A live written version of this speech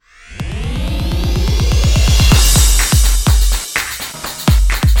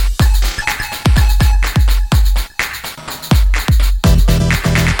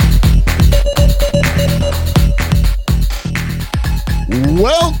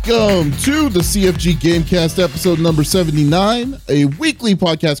Welcome to the CFG GameCast episode number 79, a weekly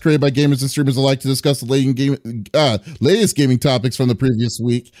podcast created by gamers and streamers alike to discuss the latest gaming topics from the previous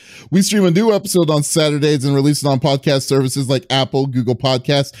week. We stream a new episode on Saturdays and release it on podcast services like Apple, Google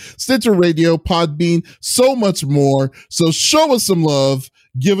Podcasts, Stitcher Radio, Podbean, so much more. So show us some love.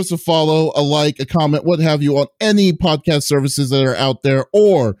 Give us a follow, a like, a comment, what have you on any podcast services that are out there,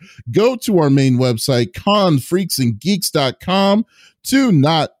 or go to our main website, confreaksandgeeks.com, to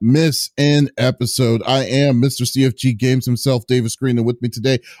not miss an episode. I am Mr. CFG Games himself, Davis Green, and with me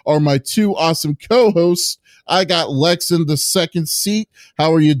today are my two awesome co-hosts. I got Lex in the second seat.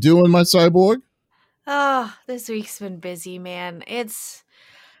 How are you doing, my cyborg? Oh, this week's been busy, man.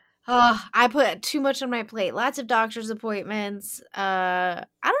 I put too much on my plate. Lots of doctor's appointments. I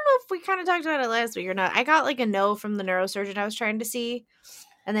don't know if we kind of talked about it last week or not. I got like a no from the neurosurgeon I was trying to see.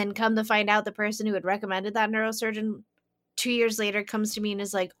 And then come to find out the person who had recommended that neurosurgeon 2 years later comes to me and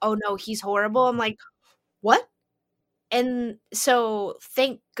is like, oh no, he's horrible. I'm like, what? And so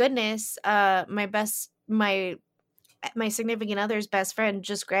thank goodness, my significant other's best friend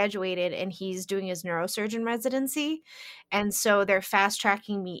just graduated and he's doing his neurosurgeon residency. And so they're fast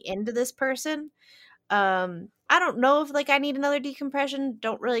tracking me into this person. I don't know if I need another decompression.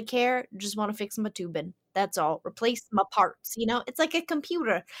 Don't really care. Just want to fix my tubing. That's all. Replace my parts. It's like a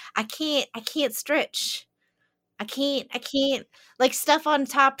computer. I can't stretch. I can't like stuff on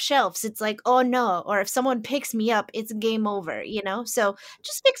top shelves. It's like, oh no. Or if someone picks me up, it's game over, So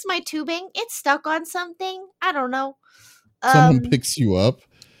just fix my tubing. It's stuck on something. I don't know. Someone picks you up?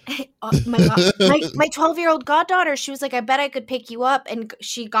 Oh my God. My 12-year-old goddaughter, she was like, I bet I could pick you up. And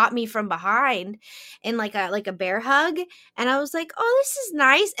she got me from behind in like a bear hug. And I was like, oh, this is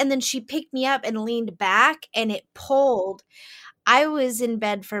nice. And then she picked me up and leaned back and it pulled. I was in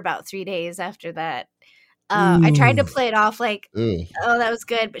bed for about 3 days after that. I tried to play it off like, oh, that was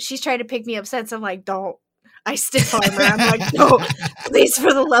good. But she's trying to pick me up since. I'm like, don't. I stiff arm her. I'm like, no, please,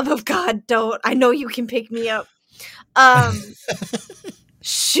 for the love of God, don't. I know you can pick me up.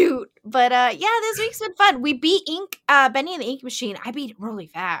 Shoot. But yeah, this week's been fun. We beat Benny and the Ink Machine. I beat it really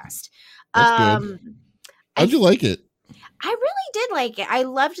fast. That's good. How'd you like it? I really did like it. I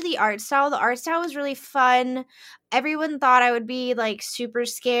loved the art style. The art style was really fun. Everyone thought I would be like super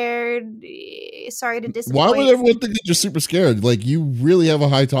scared. Sorry to disappoint. Why would everyone think that you're super scared? Like, you really have a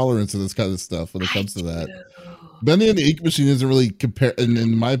high tolerance to this kind of stuff when it comes to that. Bendy and the Ink Machine isn't really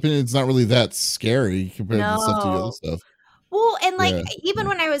in my opinion, it's not really that scary compared to stuff to the other stuff. Well, and even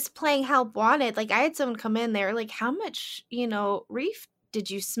when I was playing Help Wanted, I had someone come in there like, how much, reef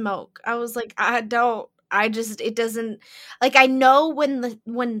did you smoke? I was like, I don't. It doesn't, I know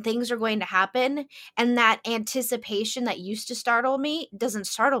when things are going to happen, and that anticipation that used to startle me doesn't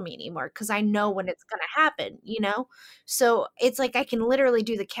startle me anymore because I know when it's going to happen, So it's like I can literally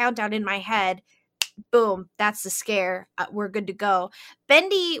do the countdown in my head. Boom, that's the scare. We're good to go.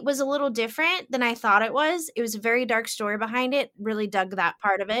 Bendy was a little different than I thought it was. It was a very dark story behind it. Really dug that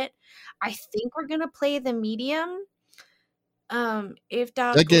part of it. I think we're going to play the medium.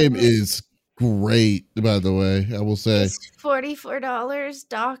 That game is great, by the way, I will say. It's $44,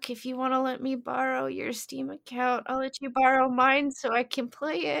 Doc. If you want to let me borrow your Steam account, I'll let you borrow mine so I can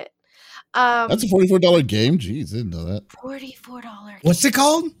play it. That's a $44 game? Jeez, I didn't know that. $44. What's it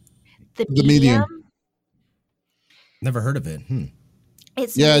called? The Medium. Never heard of it.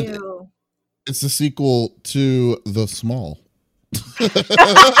 It's new. It's the sequel to The Small.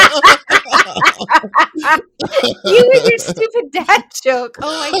 You and your stupid dad joke.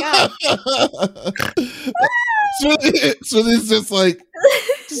 Oh my God. So it's just like,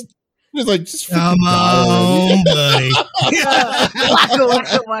 just come on, buddy.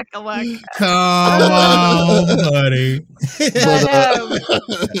 Waka. Come on, buddy.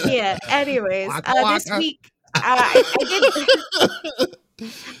 Yeah. Anyways, this week I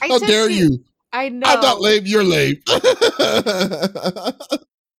did. How dare you? I know. I'm not lame. You're lame.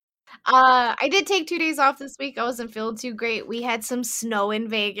 I did take 2 days off this week. I wasn't feeling too great. We had some snow in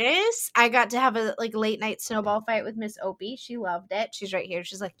Vegas. I got to have a late night snowball fight with Miss Opie. She loved it. She's right here.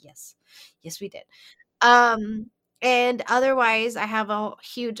 She's like, yes, we did. And otherwise, I have a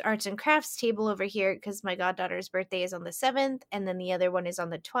huge arts and crafts table over here because my goddaughter's birthday is on the 7th, and then the other one is on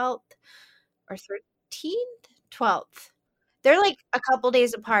the 12th or 13th, 12th. They're like a couple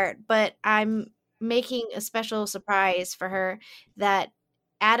days apart, but I'm making a special surprise for her that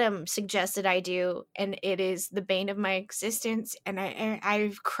Adam suggested I do, and it is the bane of my existence. And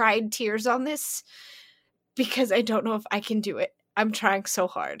I've cried tears on this because I don't know if I can do it. I'm trying so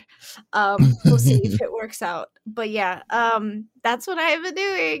hard. We'll see if it works out. But yeah, that's what I have been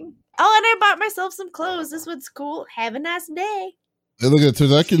doing. Oh, and I bought myself some clothes. This one's cool. Have a nice day. Hey, look at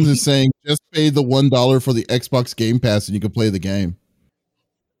Turduckins is saying just pay the $1 for the Xbox Game Pass and you can play the game.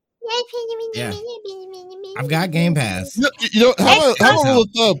 Yeah. I've got Game Pass. How about rule of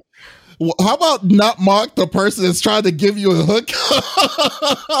thumb? How about not mock the person that's trying to give you a hook?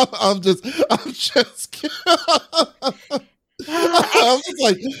 I'm just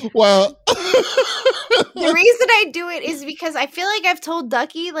like, wow. The reason I do it is because I feel like I've told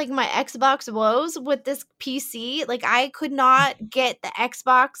Ducky like my Xbox woes with this PC. Like I could not get the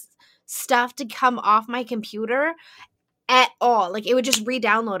Xbox stuff to come off my computer at all. Like it would just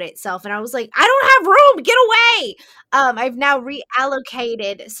re-download itself, and I was like, I don't have room. Get away. I've now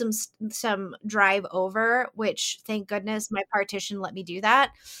reallocated some drive over, which thank goodness my partition let me do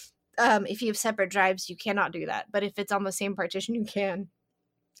that. If you have separate drives, you cannot do that. But if it's on the same partition, you can.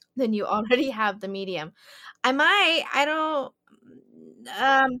 Then you already have the medium. I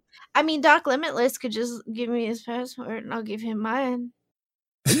mean, Doc Limitless could just give me his password and I'll give him mine.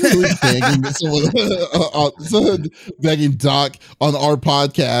 Really begging Doc on our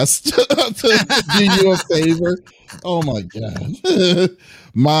podcast to do you a favor. Oh my god.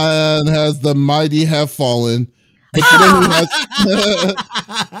 Mine has the mighty have fallen. But you know who has Hey,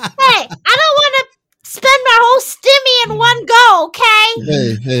 I don't want to spend my whole stimmy in one go, okay?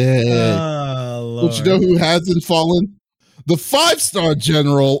 Hey. Oh, But you know who hasn't fallen? The 5-star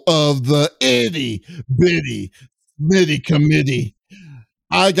general of the itty bitty Smitty committee.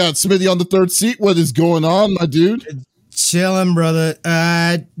 I got Smitty on the third seat. What is going on, my dude? Chilling, brother.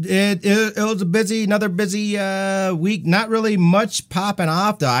 It was another busy week. Not really much popping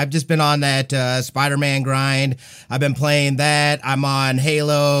off though. I've just been on that Spider-Man grind. I've been playing that. I'm on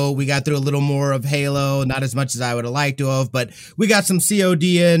Halo. We got through a little more of Halo, not as much as I would have liked to have, but we got some COD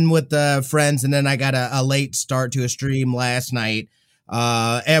in with friends, and then I got a late start to a stream last night.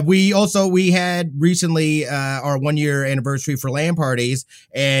 And we had recently our 1-year anniversary for LAN parties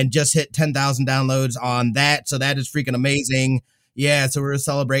and just hit 10,000 downloads on that. So that is freaking amazing. Yeah. So we're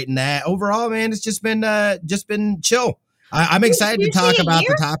celebrating that. Overall, man, it's just been chill. I'm excited to talk about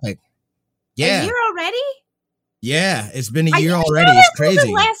the topic. Yeah. A year already? Yeah, it's been a year already. It's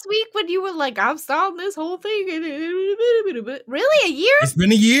crazy. Last week when you were like, I'm stalling this whole thing. Really? A year? It's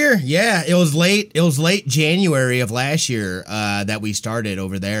been a year. Yeah, it was late. It was late January of last year that we started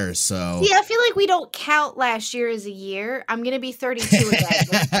over there. So see, I feel like we don't count last year as a year. I'm gonna be 32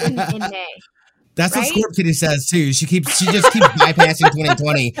 again in May. That's what Scorp Kitty says too. She just keeps bypassing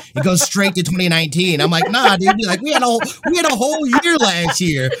 2020. It goes straight to 2019. I'm like, nah, dude. Like we had a whole year last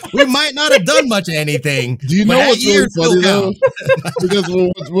year. We might not have done much of anything. Do you know what's really funny though? Because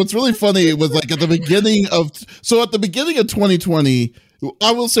what's really funny was like at the beginning of 2020.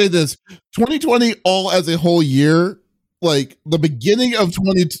 I will say this: 2020 all as a whole year. Like the beginning of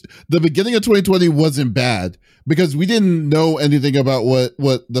 2020 wasn't bad because we didn't know anything about what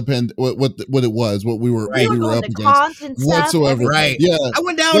it was, what we were up against whatsoever. Right? Yeah, I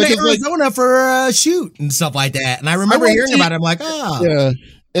went down to Arizona for a shoot and stuff like that, and I remember hearing about it. I'm like, yeah.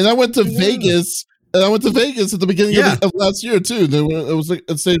 And I went to Vegas. And I went to Vegas at the beginning of last year too. It was like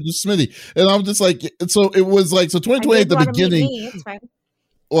same as Smitty, and I'm just like, so it was like 2020 at the beginning.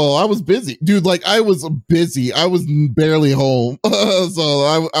 Well, I was busy, dude. Like I was busy. I was barely home,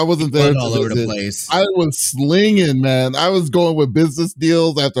 so I wasn't there. All over the place. I was slinging, man. I was going with business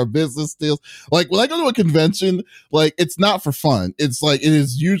deals after business deals. Like when I go to a convention, like it's not for fun. It's like it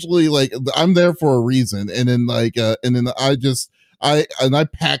is usually like I'm there for a reason, and then I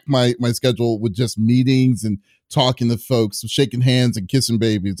pack my schedule with just meetings and talking to folks, shaking hands and kissing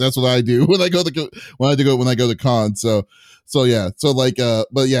babies. That's what I do when I go to cons. So yeah. So like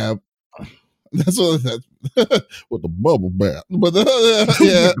but yeah. That's what with the bubble bath. But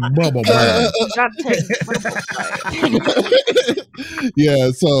yeah. Bubble bath.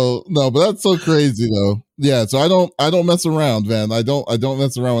 Yeah, so no, but that's so crazy though. Yeah, so I don't mess around, man. I don't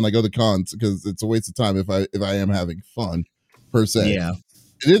mess around when I go to cons because it's a waste of time if I am having fun per se. Yeah.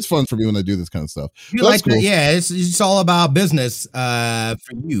 It is fun for me when I do this kind of stuff. Like cool. Yeah, it's all about business for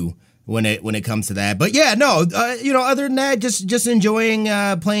you when it comes to that. But yeah, no, other than that, just enjoying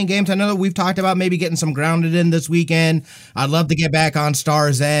playing games. I know that we've talked about maybe getting some grounded in this weekend. I'd love to get back on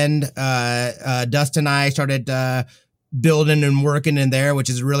Star's End. Dustin and I started building and working in there, which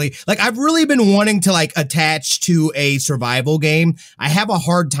is really like I've really been wanting to like attach to a survival game. I have a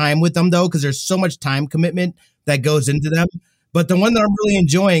hard time with them though because there's so much time commitment that goes into them. But the one that I'm really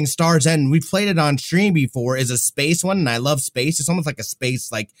enjoying, Star's End, we've played it on stream before, is a space one, and I love space. It's almost like a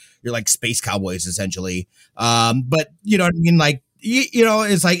space, like you're like space cowboys, essentially. But you know what I mean? Like you know,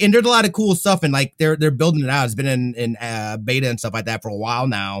 it's like, and there's a lot of cool stuff, and like they're building it out. It's been in beta and stuff like that for a while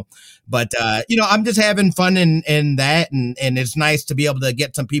now. But you know, I'm just having fun in that, and it's nice to be able to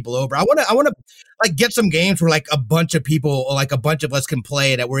get some people over. I want to like get some games where like a bunch of people or like a bunch of us can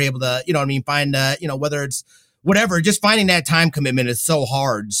play, that we're able to, you know what I mean, find you know, whether it's whatever, just finding that time commitment is so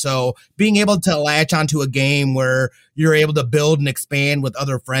hard. So being able to latch onto a game where you're able to build and expand with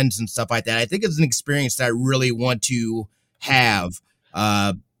other friends and stuff like that, I think it's an experience that I really want to have.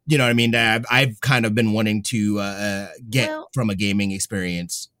 You know what I mean? That I've kind of been wanting to get from a gaming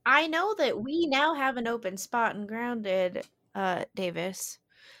experience. I know that we now have an open spot in Grounded, Davis.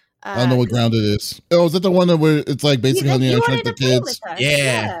 I don't know what Grounded is. Oh, is that the one that where it's like basically how you attract the kids?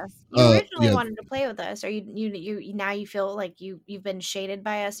 Yeah. You originally wanted to play with us, or you now you feel like you've been shaded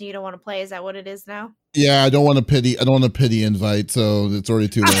by us and you don't want to play. Is that what it is now? Yeah, I don't want a pity invite, so it's already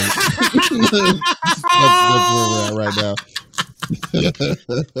too late. that's where we're at right now.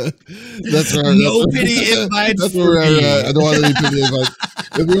 That's where no pity invites. That's where we're at. I don't want any pity invites.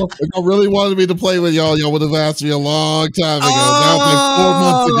 If y'all really wanted me to play with y'all would have asked me a long time ago. Now it's like 4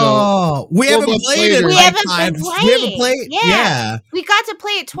 months ago. We haven't played it. We haven't played. Yeah. We got to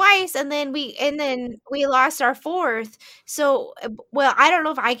play it twice, and then we lost our fourth. So, well, I don't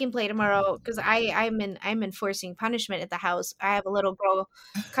know if I can play tomorrow because I'm enforcing punishment at the house. I have a little girl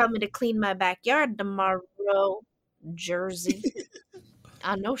coming to clean my backyard tomorrow. Jersey.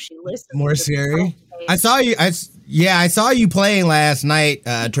 I know she listens. More scary. I saw you. I saw you playing last night,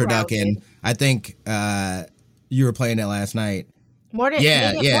 Turducken. I think you were playing it last night. More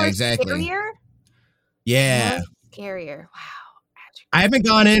exactly. Scarier? Yeah. More scarier. Wow. I haven't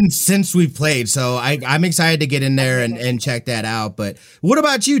gone in since we've played, so I'm excited to get in there and check that out. But what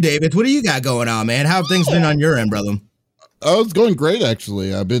about you, David? What do you got going on, man? How have things been on your end, brother? Oh, it's going great,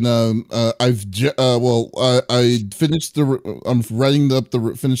 actually. I've been, I finished I'm finishing up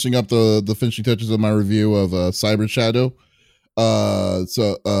the finishing touches of my review of Cyber Shadow.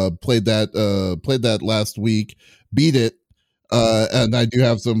 Played that last week, beat it, and I do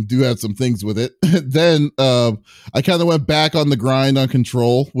have some things with it. Then, I kind of went back on the grind on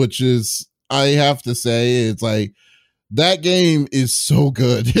Control, which is, I have to say, it's like, that game is so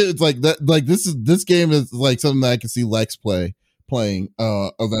good. It's like that. Like this game is like something that I can see Lex playing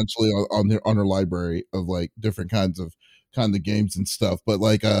eventually on her library of like different kinds of games and stuff. But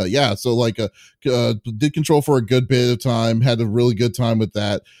like did Control for a good bit of time. Had a really good time with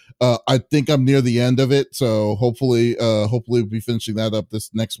that. I think I'm near the end of it, so hopefully we'll be finishing that up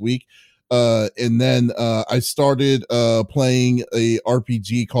this next week. And then I started playing a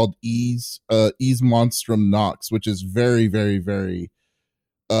RPG called Ys Monstrum Nox, which is very, very, very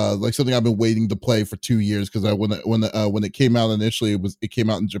like something I've been waiting to play for 2 years, because when it came out initially, it came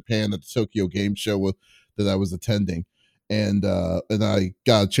out in Japan at the Tokyo Game Show that I was attending, and I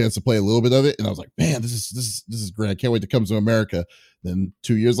got a chance to play a little bit of it, and I was like, man, this is great. I can't wait to come to America. Then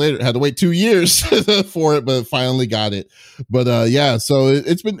 2 years later, I had to wait 2 years for it, but finally got it. But so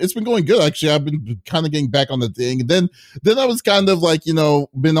it's been going good. Actually, I've been kind of getting back on the thing. And then I was kind of like,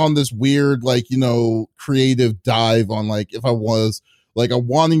 been on this weird, like, creative dive on, like, if I was like, I'm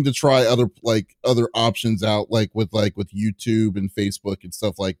wanting to try other options out, like with YouTube and Facebook and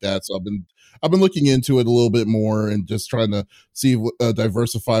stuff like that. So I've been looking into it a little bit more and just trying to see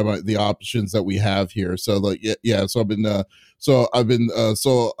diversify the options that we have here. So like, yeah. So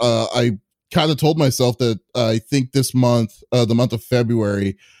I kind of told myself that I think this month, the month of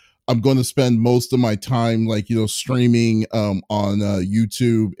February, I'm going to spend most of my time, like, streaming on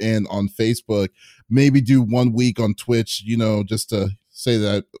YouTube and on Facebook. Maybe do 1 week on Twitch, just to say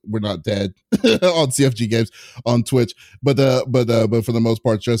that we're not dead on CFG Games on Twitch, but for the most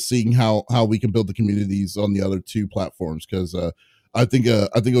part, just seeing how we can build the communities on the other two platforms, because I think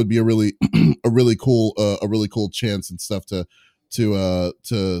it would be a really cool chance and stuff to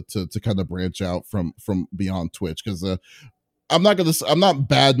kind of branch out from beyond Twitch, because I'm not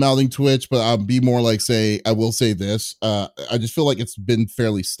bad mouthing Twitch, but I'll be more like, I will say this, I just feel like it's been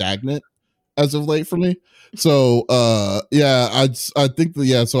fairly stagnant as of late for me. So I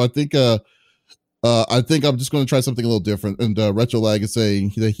think I'm just going to try something a little different. And Retrolag is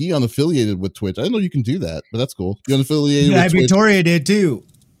saying that he unaffiliated with Twitch. I didn't know you can do that, but that's cool. You unaffiliated with Twitch. Victoria did too.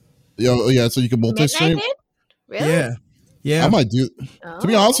 Yeah, so you can multi-stream. Really? Yeah. I might do. To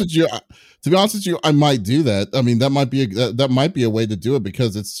be honest with you, I might do that. I mean, that might be a way to do it,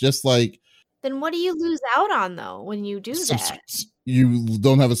 because it's just like. Then what do you lose out on though when you do that? You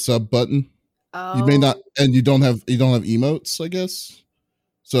don't have a sub button. Oh. You may not, and you don't have emotes, I guess.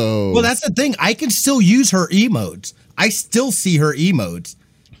 So well, that's the thing. I can still use her emotes. I still see her emotes,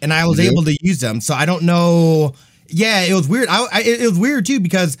 and I was able to use them. So I don't know Yeah, it was weird. It was weird too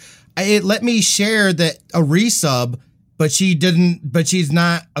because it let me share a resub, but she's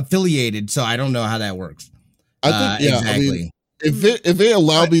not affiliated, so I don't know how that works. I think exactly. I mean, if they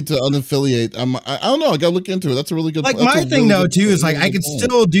allow me to unaffiliate, I don't know. I gotta look into it. That's a really good. Like my thing though too is like I could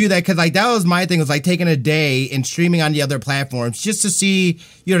still do that because like that was my thing, was like taking a day and streaming on the other platforms just to see,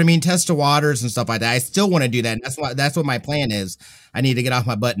 you know what I mean, test the waters and stuff like that. I still want to do that, and that's what my plan is. I need to get off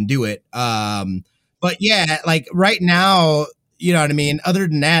my butt and do it. But yeah, like right now, you know what I mean. Other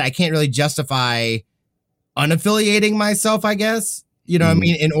than that, I can't really justify unaffiliating myself, I guess. You know what I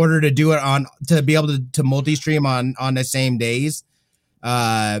mean? In order to do it to be able to multi-stream on the same days.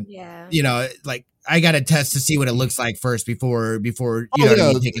 You know, like I got to test to see what it looks like first before you know what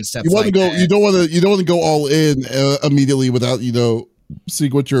I mean, taking steps. You want to go, you don't want to go all in immediately without, you know,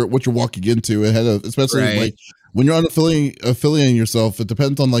 seeing what you're walking into ahead of, especially like when you're affiliating yourself. It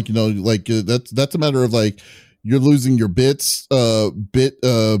depends on like, you know, like that's a matter of like, you're losing your bits, people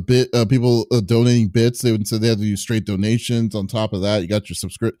donating bits. They would say they have to do straight donations. On top of that, you got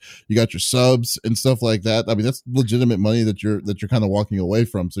your subs and stuff like that. I mean, that's legitimate money that you're kind of walking away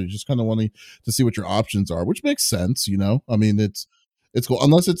from. So you're just kind of wanting to see what your options are, which makes sense, you know. I mean, it's cool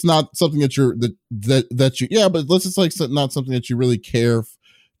unless it's not something that but unless it's like not something that you really care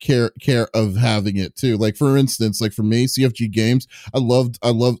of having it too. Like for instance, like for me, CFG Games, I love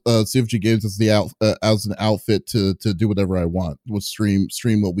CFG Games as as an outfit to do whatever I want with stream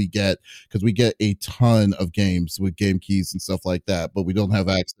what we get, because we get a ton of games with game keys and stuff like that, but we don't have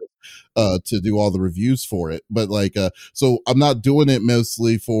access to do all the reviews for it. But like so I'm not doing it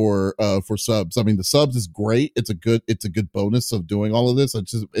mostly for subs. I mean, the subs is great. It's a good bonus of doing all of this.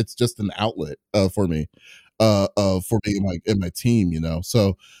 It's just an outlet for me and my team, you know.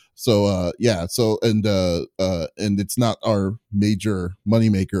 So and it's not our major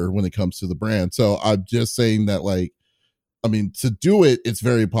moneymaker when it comes to the brand. So I'm just saying that, like, I mean, to do it, it's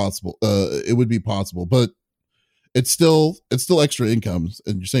very possible. It would be possible, but it's still extra incomes,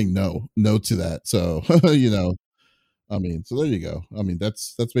 and you're saying no to that. So you know, I mean, so there you go. I mean,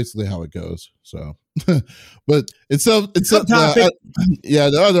 that's basically how it goes. So, but it's topic. Yeah,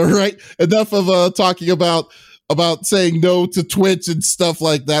 no, right. Enough of talking about saying no to Twitch and stuff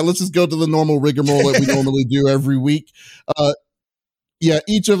like that. Let's just go to the normal rigmarole that we normally do every week. Yeah,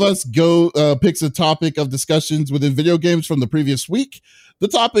 each of us picks a topic of discussions within video games from the previous week. The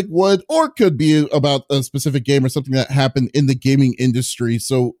topic would or could be about a specific game or something that happened in the gaming industry.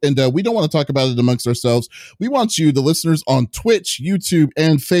 So, and we don't want to talk about it amongst ourselves. We want you, the listeners on Twitch, YouTube,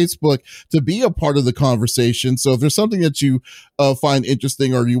 and Facebook, to be a part of the conversation. So if there's something that you find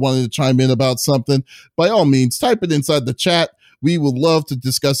interesting or you wanted to chime in about something, by all means, type it inside the chat. We would love to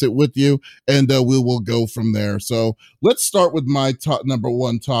discuss it with you, and we will go from there. So let's start with my number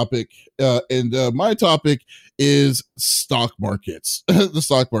one topic. My topic is stock markets, the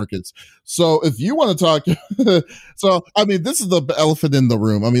stock markets. So if you want to talk, so, I mean, this is the elephant in the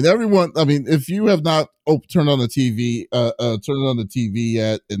room. I mean, if you have not turned on the TV, turn it on the TV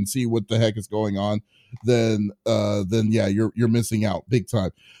yet and see what the heck is going on, then yeah, you're missing out big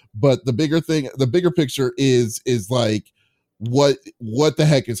time. But the bigger picture is like, what the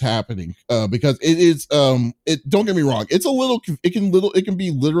heck is happening, because it is don't get me wrong, it can be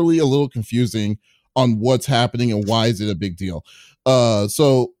literally a little confusing on what's happening and why is it a big deal.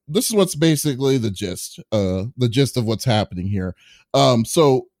 So this is what's basically the gist of what's happening here.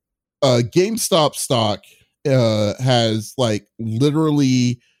 So GameStop stock has like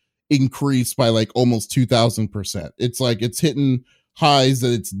literally increased by like almost 2,000%. It's like it's hitting highs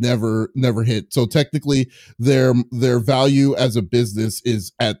that it's never hit. So technically their value as a business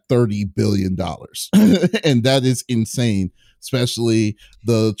is at $30 billion. And that is insane, especially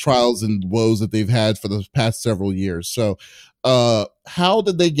the trials and woes that they've had for the past several years. So how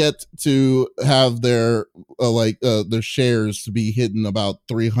did they get to have their shares to be hitting about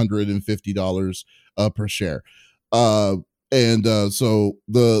 $350 per share? And so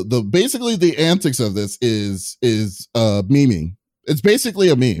the basically the antics of this is memeing. It's basically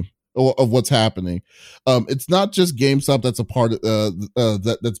a meme of what's happening. It's not just GameStop that's a part of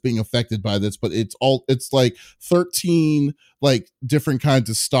that's being affected by this, but it's like 13 like different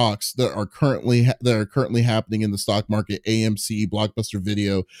kinds of stocks that are currently happening in the stock market. AMC, Blockbuster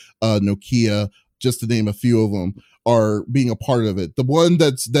Video, Nokia, just to name a few of them, are being a part of it. The one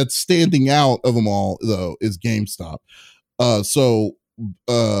that's standing out of them all, though, is GameStop.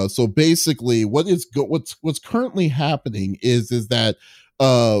 So basically what's currently happening is that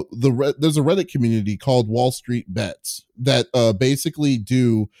there's a Reddit community called Wall Street Bets that basically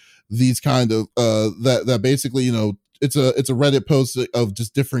do these kind of that basically, you know, it's a Reddit post of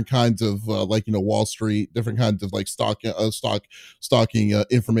just different kinds of like, you know, Wall Street, different kinds of like stocking information,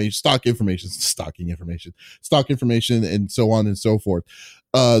 and so on and so forth.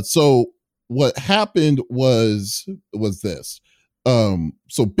 So what happened was this.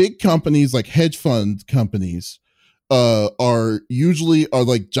 So big companies like hedge fund companies are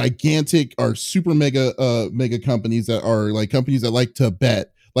like gigantic, are super mega companies that are like companies that like to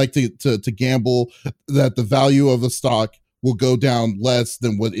bet, like to gamble that the value of a stock will go down less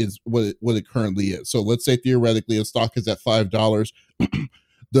than what it currently is. So let's say theoretically a stock is at $5.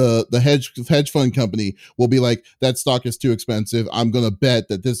 The hedge fund company will be like, that stock is too expensive. I'm going to bet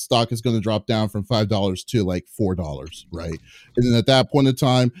that this stock is going to drop down from $5 to like $4, right? And then at that point in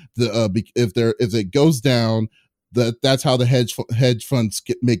time, if it goes down, that's how the hedge funds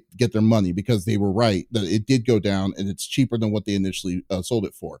get their money, because they were right that it did go down and it's cheaper than what they initially sold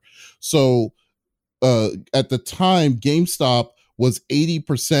it for. So at the time, GameStop was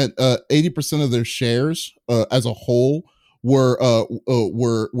 80% of their shares as a whole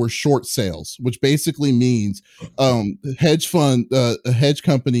were short sales, which basically means hedge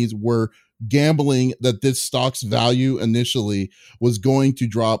companies were gambling that this stock's value initially was going to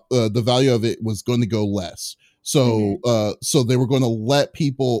drop. The value of it was going to go less. So so they were going to let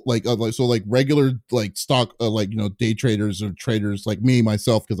people like regular like stock like, you know, day traders or traders like me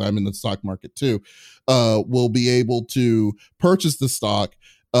myself, because I'm in the stock market too, will be able to purchase the stock,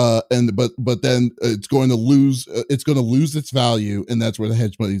 but then it's going to lose its value, and that's where the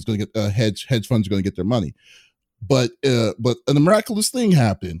hedge money is going to get hedge funds are going to get their money. But a miraculous thing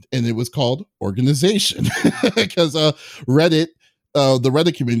happened, and it was called organization, because Reddit. The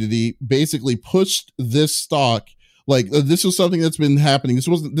Reddit community basically pushed this stock. Like this was something that's been happening.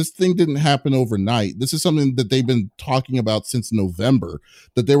 This thing didn't happen overnight. This is something that they've been talking about since November,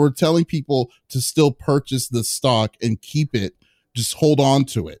 that they were telling people to still purchase the stock and keep it, just hold on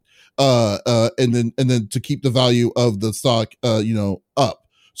to it. And then to keep the value of the stock, you know, up.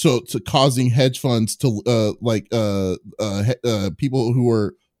 So to causing hedge funds to people who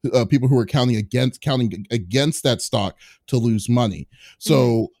are counting against that stock to lose money.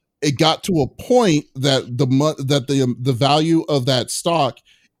 So it got to a point that the value of that stock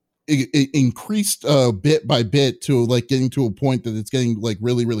it increased bit by bit to like getting to a point that it's getting like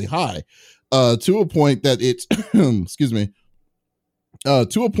really, really high, to a point that it's excuse me,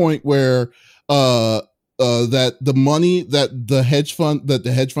 to a point where that the money that the hedge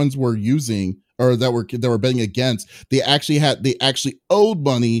funds were using, or that were betting against, they actually owed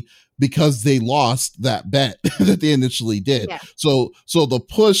money because they lost that bet that they initially did. Yeah. So the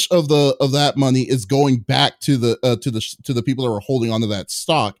push of that money is going back to the people that were holding onto that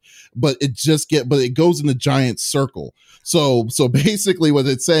stock, but it goes in a giant circle. So basically what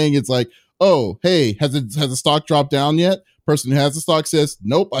it's saying, it's like, oh, hey, has the stock dropped down yet? Person who has the stock says,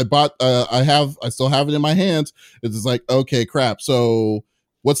 nope, I still have it in my hands. It's just like, okay, crap. So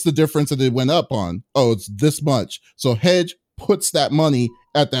what's the difference that it went up on? Oh, it's this much. So hedge puts that money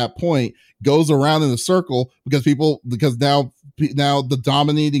at that point, goes around in a circle, because now the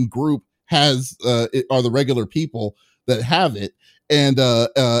dominating group are the regular people that have it, and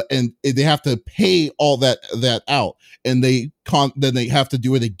they have to pay all that out, and then they have to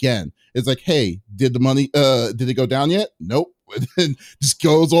do it again. It's like, hey, did it go down yet? Nope. And just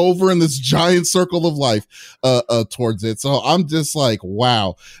goes over in this giant circle of life towards it. So I'm just like,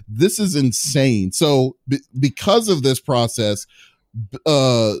 wow, this is insane. So because of this process,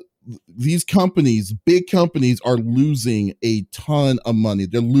 these companies, big companies, are losing a ton of money.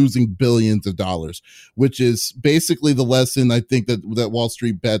 They're losing billions of dollars, which is basically the lesson I think that Wall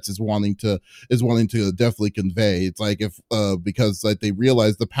Street Bets is wanting to definitely convey. It's like, because like they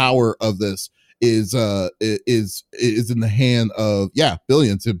realize the power of this is in the hand of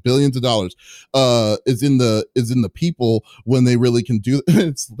billions of dollars is in the people when they really can do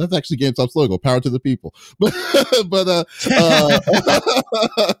that's actually GameStop's logo, power to the people. but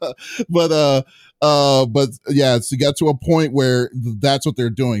yeah, so you got to a point where that's what they're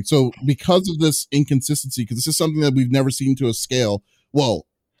doing. So because of this inconsistency, because this is something that we've never seen to a scale,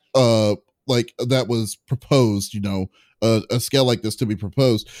 like that was proposed, you know, a scale like this to be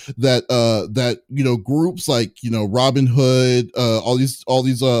proposed, that you know, groups like, you know, Robinhood, all these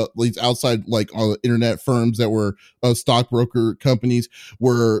outside like internet firms that were stockbroker companies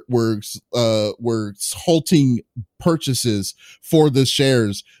were halting purchases for the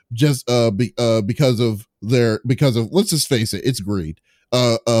shares just because of let's just face it, it's greed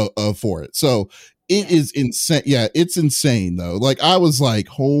for it. So it is insane. Yeah, it's insane though. Like I was like,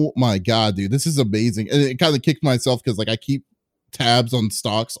 oh my God, dude, this is amazing. And it kind of kicked myself because like I keep tabs on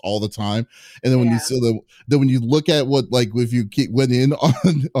stocks all the time, and then when you see when you look at what, like, if you went in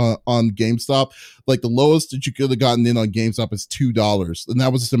on GameStop, like the lowest that you could have gotten in on GameStop is $2, and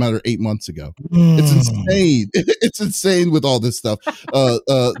that was just a matter of 8 months ago. It's insane. It's insane with all this stuff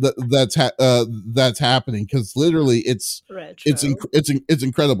that's happening, because literally it's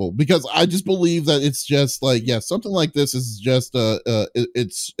incredible, because I just believe that it's just like, yeah, something like this is just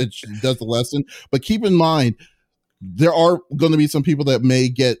it does the lesson. But keep in mind, there are going to be some people that may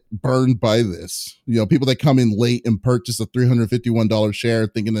get burned by this. You know, people that come in late and purchase a $351 share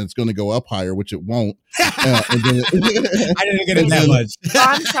thinking that it's going to go up higher, which it won't. And then I didn't get it that much.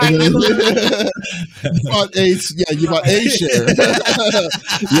 You bought a share.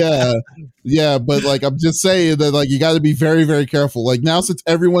 Yeah. But like, I'm just saying that, like, you got to be very, very careful. Like, now, since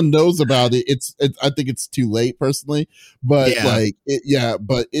everyone knows about it, I think it's too late personally. But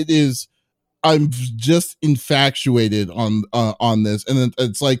but it is. I'm just infatuated on this, and then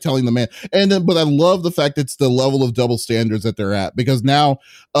it's like telling the man. And then, but I love the fact it's the level of double standards that they're at, because now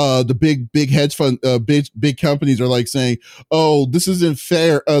the big hedge fund, big companies are like saying, "Oh, this isn't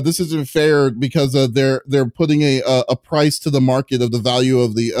fair. This isn't fair because they're putting a price to the market of the value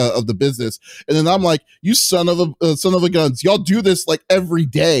of the business." And then I'm like, "You son of a guns! Y'all do this like every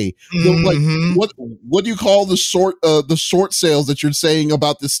day. Mm-hmm. Like, what do you call the short sales that you're saying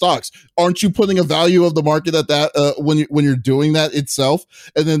about the stocks? Aren't you putting a value of the market at that when you're doing that itself?"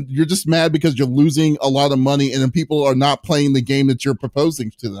 And then you're just mad because you're losing a lot of money, and then people are not playing the game that you're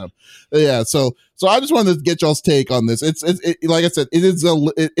proposing to them. Yeah, so I just wanted to get y'all's take on this. It's like I said, it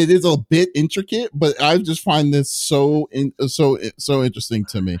is a bit intricate, but I just find this so interesting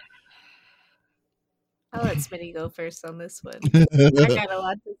to me. I'll let Smitty go first on this one. I got a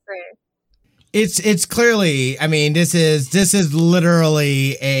lot to say. It's clearly, I mean, this is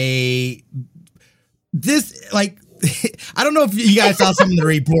literally like, I don't know if you guys saw some of the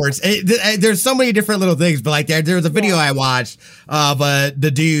reports. There's so many different little things, but like there was a video I watched of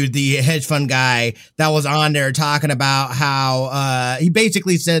the dude, the hedge fund guy, that was on there talking about how he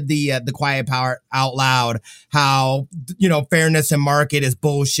basically said the quiet power out loud, how, you know, fairness in market is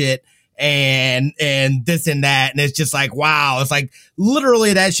bullshit, and this and that. And it's just like, wow, it's like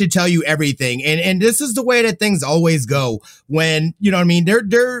literally that should tell you everything. And this is the way that things always go when, you know what I mean, they're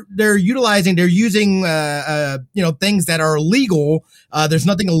using you know, things that are illegal. There's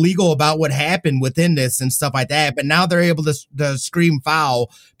nothing illegal about what happened within this and stuff like that, but now they're able to scream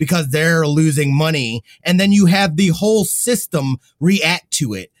foul because they're losing money, and then you have the whole system react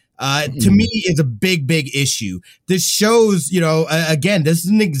to it. To me, is a big issue. This shows, you know, again, this is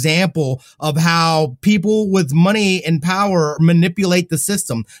an example of how people with money and power manipulate the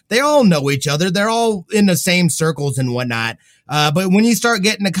system. They all know each other. They're all in the same circles and whatnot. But when you start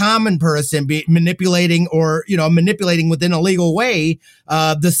getting a common person manipulating within a legal way,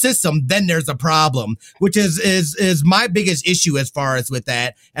 the system, then there's a problem, which is my biggest issue as far as with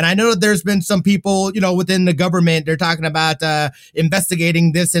that. And I know that there's been some people, you know, within the government, they're talking about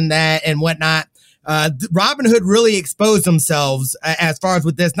investigating this and that and whatnot. Robinhood really exposed themselves as far as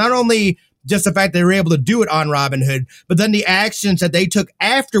with this, not only just the fact they were able to do it on Robinhood, but then the actions that they took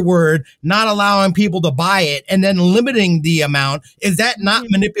afterward, not allowing people to buy it and then limiting the amount. Is that not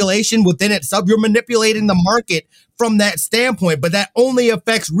manipulation within itself? You're manipulating the market from that standpoint, but that only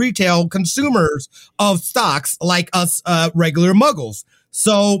affects retail consumers of stocks like us, regular muggles.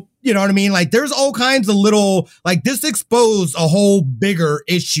 So, you know what I mean? Like, there's all kinds of little, like, this exposed a whole bigger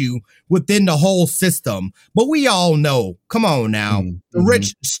issue within the whole system. But we all know, come on now, the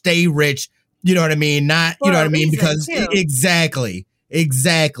rich stay rich. You know what I mean? Not, you know what I mean? Because exactly.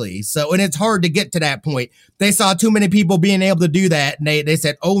 So, and it's hard to get to that point. They saw too many people being able to do that. And they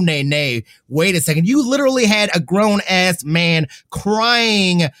said, oh, nay, wait a second. You literally had a grown ass man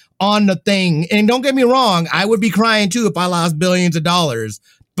crying on the thing. And don't get me wrong, I would be crying too if I lost billions of dollars.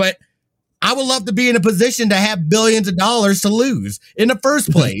 But I would love to be in a position to have billions of dollars to lose in the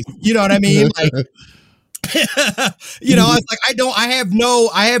first place. You know what I mean? Like, you know, it's like, I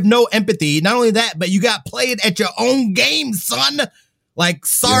have no empathy. Not only that, but you got played at your own game, son. Like,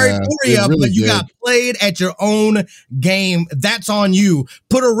 sorry for you, really, but you got played at your own game. That's on you.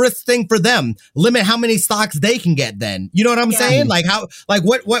 Put a risk thing for them. Limit how many stocks they can get then. You know what I'm saying? Like, how, like,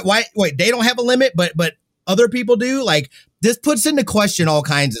 why, wait, they don't have a limit, but other people do? Like, this puts into question all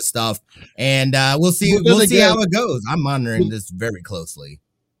kinds of stuff. And we'll see how it goes. I'm monitoring this very closely.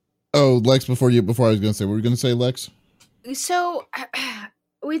 Oh, Lex, before I was going to say, what were you going to say, Lex? So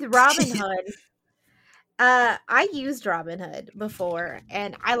with Robinhood, I used Robinhood before,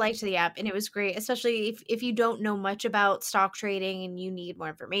 and I liked the app, and it was great, especially if you don't know much about stock trading and you need more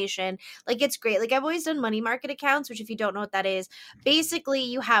information. Like, it's great. Like, I've always done money market accounts, which if you don't know what that is, basically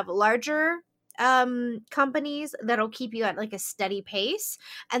you have larger companies that'll keep you at like a steady pace,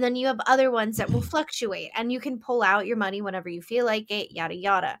 and then you have other ones that will fluctuate, and you can pull out your money whenever you feel like it, yada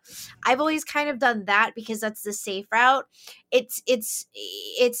yada. I've always kind of done that because that's the safe route. It's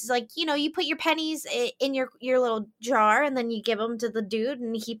like, you know, you put your pennies in your little jar, and then you give them to the dude,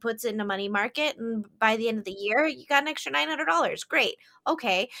 and he puts it in a money market, and by the end of the year you got an extra $900. Great.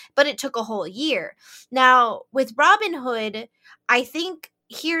 Okay, but it took a whole year. Now with Robinhood, I think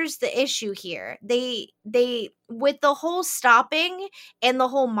here's the issue here. They with the whole stopping and the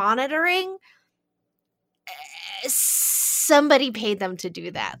whole monitoring, somebody paid them to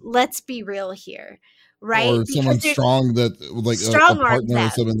do that. Let's be real here, right? Or someone strong that like strong a partner or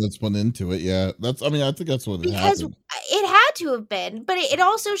something that's went into it. Yeah, that's. I mean, I think that's what it happened. It had to have been, but it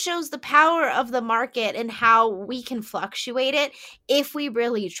also shows the power of the market and how we can fluctuate it if we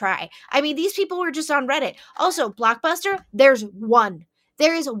really try. I mean, these people were just on Reddit. Also, Blockbuster, there is one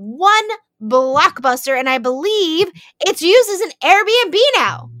Blockbuster, and I believe it's used as an Airbnb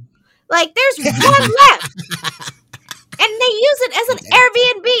now. Like, there's one left. And they use it as an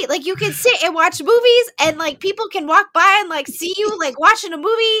Airbnb. Like, you can sit and watch movies, and like people can walk by and like see you like watching a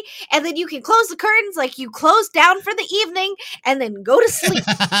movie, and then you can close the curtains, like you close down for the evening, and then go to sleep.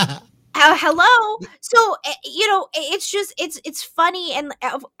 Hello. So you know, it's just it's funny, and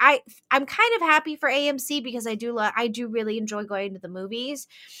I'm kind of happy for AMC because I do really enjoy going to the movies,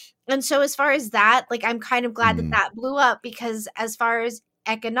 and so as far as that, like, I'm kind of glad that blew up, because as far as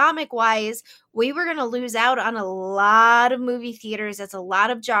economic wise, we were going to lose out on a lot of movie theaters. That's a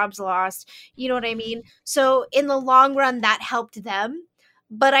lot of jobs lost. You know what I mean? So in the long run, that helped them.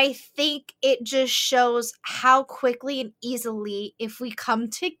 But I think it just shows how quickly and easily, if we come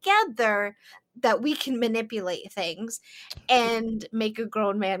together, that we can manipulate things and make a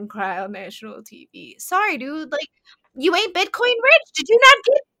grown man cry on national TV. Sorry, dude. Like, you ain't Bitcoin rich. Did you not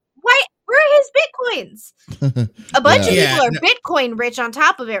get why? Where are his Bitcoins? A bunch of people are Bitcoin rich on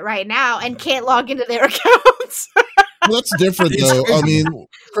top of it right now and can't log into their accounts. Well, that's different, though. I mean,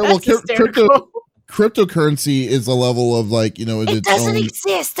 cryptocurrency is a level of, like, you know, it doesn't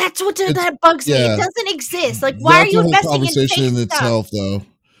exist. That's what that bugs me. It doesn't exist. Like, why are you investing in fake in itself, though?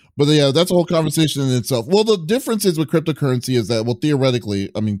 But yeah, that's a whole conversation in itself. Well, the difference is with cryptocurrency is that, well, theoretically,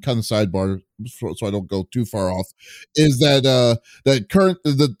 I mean, kind of sidebar, so I don't go too far off, is that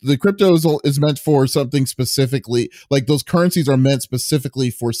the crypto is meant for something specifically. Like, those currencies are meant specifically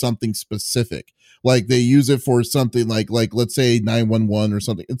for something specific. Like, they use it for something like let's say 911 or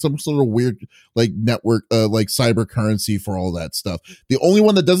something. It's some sort of weird like network, like cyber currency for all that stuff. The only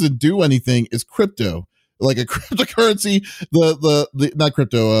one that doesn't do anything is crypto. Like a cryptocurrency, the not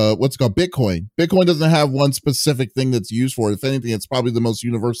crypto, what's it called? Bitcoin. Bitcoin doesn't have one specific thing that's used for it. If anything, it's probably the most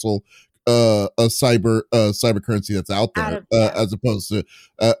universal cyber currency that's out there, as opposed to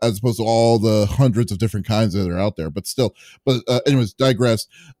all the hundreds of different kinds that are out there. But still, anyways, digress.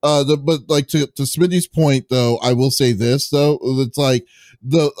 But like to Smitty's point, though, I will say this, though, it's like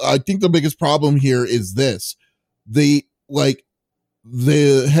I think the biggest problem here is this: the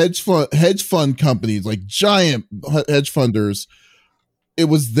hedge fund companies, like giant hedge funders, it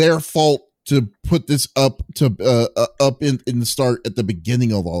was their fault to put this up in the start at the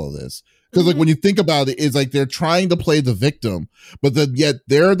beginning of all of this. Because like when you think about it, it's like they're trying to play the victim, but then yet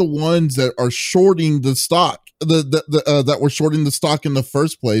they're the ones that are shorting the stock, that were shorting the stock in the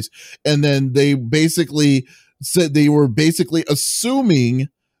first place, and then they basically said they were basically assuming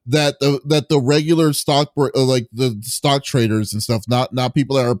that the regular stock, like the stock traders and stuff, not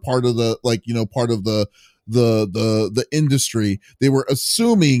people that are part of the, like, you know, part of the industry, they were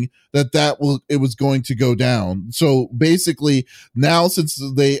assuming that it was going to go down. So basically now, since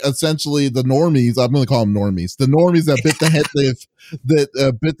they essentially, the normies, I'm going to call them normies, the normies that bit the head,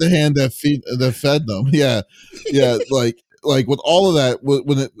 bit the hand that fed them. Yeah. Like with all of that,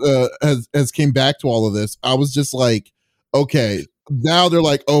 when it has came back to all of this, I was just like, okay, now they're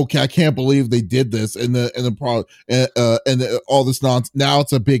like, okay, I can't believe they did this, and all this nonsense. Now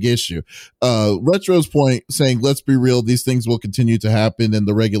it's a big issue. Retro's point saying, let's be real, these things will continue to happen, and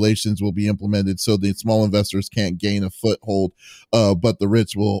the regulations will be implemented so the small investors can't gain a foothold, but the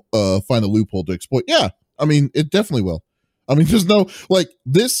rich will find a loophole to exploit. Yeah, I mean, it definitely will. I mean, there's no, like,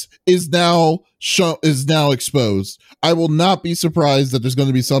 this is now exposed. I will not be surprised that there's going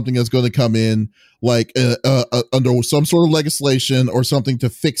to be something that's going to come in, like under some sort of legislation or something to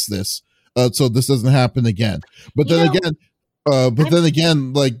fix this, so this doesn't happen again. But then again, But then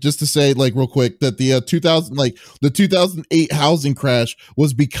again, like just to say, like real quick, that the 2008 housing crash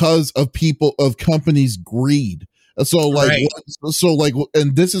was because of companies' greed. So like,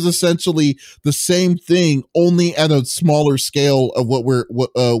 and this is essentially the same thing, only at a smaller scale of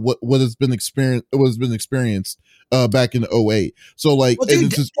what has been experienced back in 08. So like, well, dude,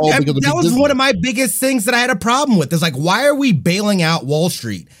 it's just all because that was one of my biggest things that I had a problem with. It's like, why are we bailing out Wall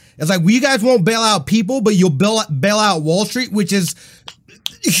Street? It's like, well, you guys won't bail out people, but you'll bail out Wall Street, which is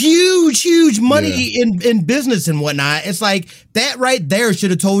huge money in business and whatnot. It's like that right there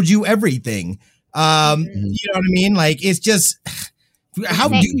should have told you everything. You know what I mean? Like, it's just, how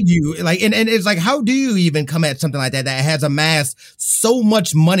do you like, and it's like, how do you even come at something like that has amassed so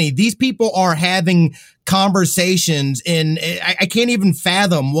much money? These people are having conversations I can't even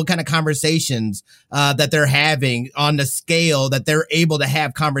fathom what kind of conversations that they're having on the scale that they're able to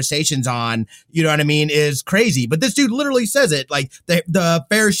have conversations on, you know what I mean, is crazy. But this dude literally says it, like the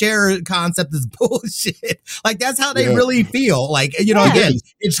fair share concept is bullshit. Like, that's how they really feel. Like, you know, again,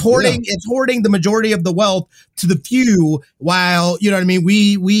 it's hoarding the majority of the wealth to the few, while, you know what I mean,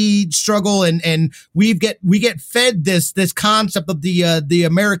 we struggle and we get fed this concept of the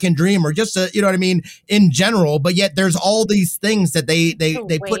American dream, or just you know what I mean, in general, but yet there's all these things that they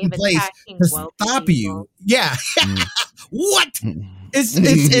put in place to stop you. Yeah. What? It's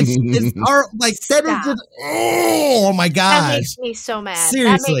our, like, that is just, oh my gosh. That makes me so mad.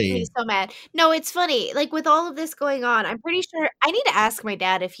 Seriously. That makes me so mad. No, it's funny. Like, with all of this going on, I'm pretty sure I need to ask my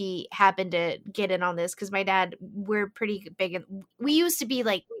dad if he happened to get in on this, because my dad, we're pretty big. We used to be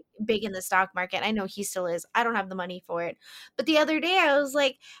like big in the stock market. I know he still is. I don't have the money for it. But the other day I was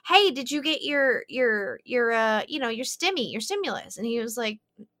like, hey, did you get your stimulus? And he was like,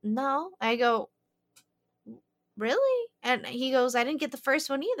 no. I go, really? And he goes, I didn't get the first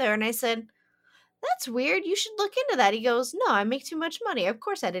one either. And I said, that's weird. You should look into that. He goes, no, I make too much money. Of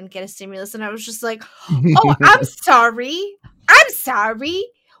course I didn't get a stimulus. And I was just like, oh, I'm sorry.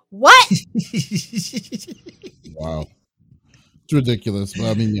 What? Wow. It's ridiculous. But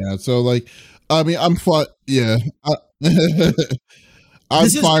I mean, yeah. So like, I mean, I'm fine. Yeah.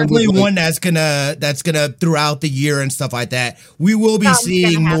 This is definitely one that's gonna throughout the year and stuff like that. We will be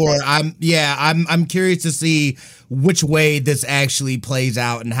seeing more. I'm curious to see which way this actually plays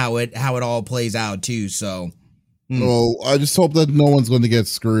out and how it all plays out too. So, well, I just hope that no one's going to get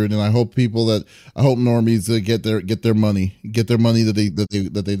screwed, and I hope normies get their money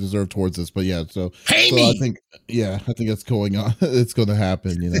that they deserve towards this. But yeah, so I think that's going on. It's going to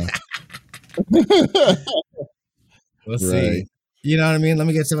happen, you know. We'll see. You know what I mean? Let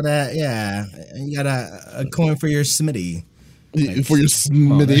me get some of that. Yeah. You got a coin for your Smitty. Like, for your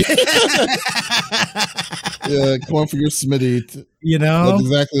Smitty. Yeah, coin for your Smitty. You know? That's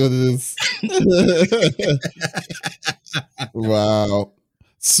exactly what it is. Wow.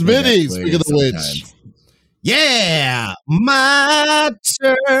 Smitty, speaking of which. Yeah, my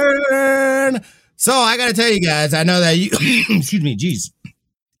turn. So I got to tell you guys, I know that you, excuse me, geez.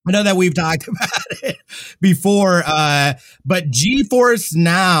 I know that we've talked about it before, but GeForce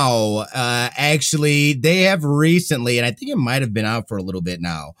Now, actually, they have recently, and I think it might have been out for a little bit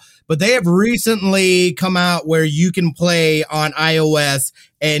now, but they have recently come out where you can play on iOS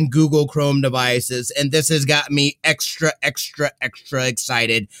and Google Chrome devices. And this has got me extra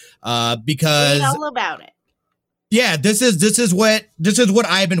excited, because read all about it. Yeah, this is what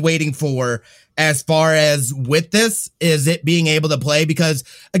I've been waiting for. As far as with this, is it being able to play, because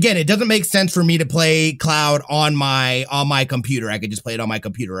again, it doesn't make sense for me to play cloud on my computer. I could just play it on my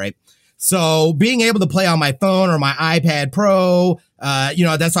computer, right? So being able to play on my phone or my iPad Pro,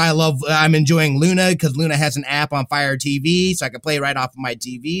 that's why I'm enjoying Luna, because Luna has an app on Fire TV, so I can play right off of my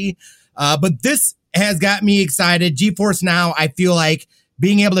TV. But this has got me excited. GeForce Now, I feel like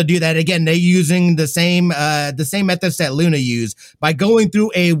being able to do that, again, they're using the same methods that Luna used. By going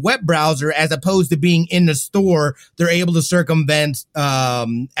through a web browser as opposed to being in the store, they're able to circumvent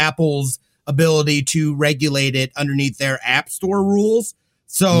Apple's ability to regulate it underneath their App Store rules.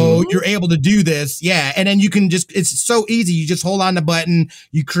 So you're able to do this. Yeah. And then you can it's so easy. You just hold on the button,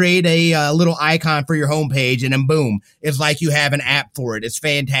 you create a little icon for your homepage, and then boom, it's like you have an app for it. It's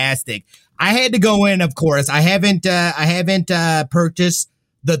fantastic. I had to go in, of course. I haven't purchased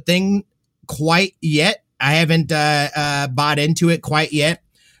the thing quite yet. I haven't bought into it quite yet.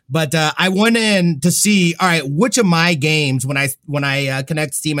 But I went in to see, all right, which of my games when I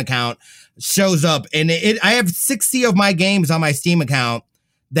connect Steam account shows up, and I have 60 of my games on my Steam account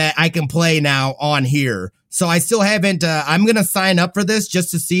that I can play now on here. So I still haven't. I'm gonna sign up for this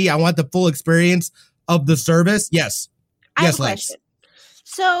just to see. I want the full experience of the service. Yes. I have a question.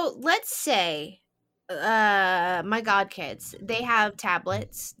 So let's say, my godkids, they have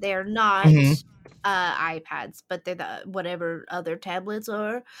tablets. They're not Mm-hmm. iPads, but they're the whatever other tablets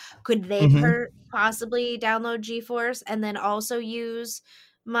are. Could they Mm-hmm. possibly download GeForce and then also use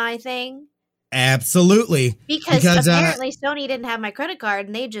my thing? Absolutely. Because apparently Sony didn't have my credit card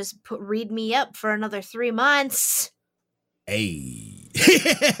and they just read me up for another 3 months. Hey,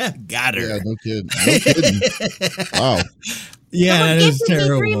 got her. Yeah, no kidding. Wow. Yeah, Someone that is gifted me 3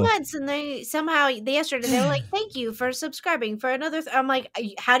 terrible. months, and yesterday they were like, "Thank you for subscribing for another." I'm like,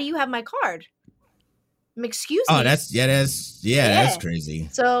 "How do you have my card?" Excuse me. Oh, that's crazy.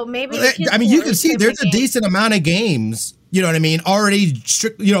 So maybe I mean, you can see there's a decent amount of games, you know what I mean, already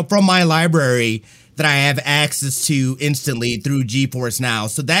from my library that I have access to instantly through GeForce Now.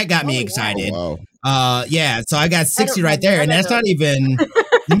 So that got me excited. Oh, wow. Yeah, so I got 60 right there, and that's not even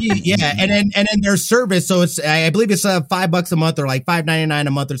yeah, and then their service, so it's I believe it's $5 a month or like $5.99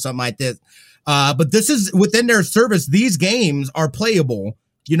 a month or something like this. But this is within their service, these games are playable.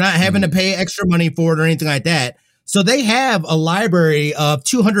 You're not having to pay extra money for it or anything like that. So they have a library of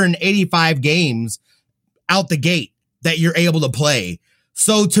 285 games out the gate that you're able to play.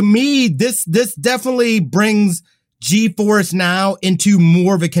 So to me, this definitely brings GeForce Now into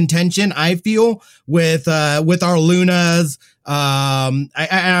more of a contention, I feel, with our Lunas. I'm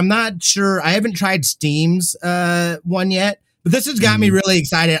not sure. I haven't tried Steam's one yet, but this has got me really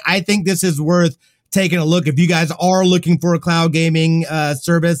excited. I think this is worth taking a look. If you guys are looking for a cloud gaming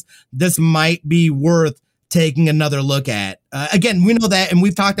service, this might be worth taking another look at. Again, we know that, and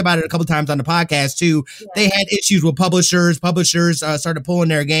we've talked about it a couple times on the podcast too. Yeah. They had issues with publishers. Publishers started pulling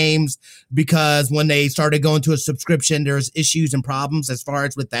their games because when they started going to a subscription, there's issues and problems as far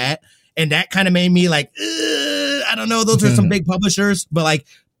as with that. And that kind of made me like, I don't know. Those are some big publishers, but like,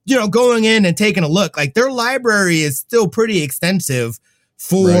 going in and taking a look, like their library is still pretty extensive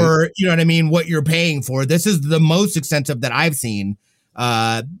for, you know what I mean, what you're paying for. This is the most extensive that I've seen.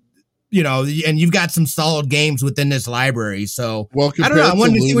 And you've got some solid games within this library. So I don't know. I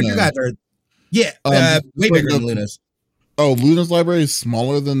wanted to see what you guys are. Yeah, way bigger than Luna's. Oh, Luna's library is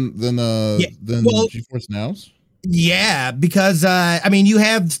smaller than GeForce Now's? Yeah, because you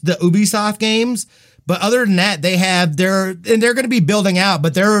have the Ubisoft games, but other than that, they're going to be building out,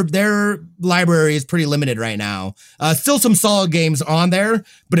 but their library is pretty limited right now. Still some solid games on there,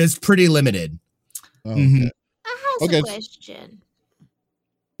 but it's pretty limited. Oh, okay. I have a question.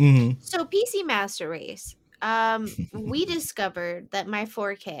 So PC Master Race, we discovered that my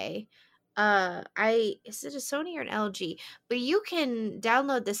 4K, is it a Sony or an LG? But you can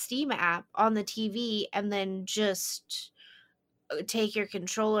download the Steam app on the TV and then just take your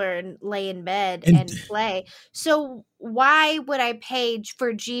controller and lay in bed and play. So why would I pay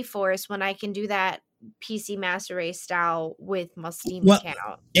for GeForce when I can do that PC Master Race style with my Steam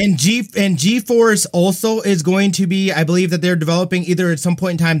account? And GeForce also is going to be, I believe that they're developing either at some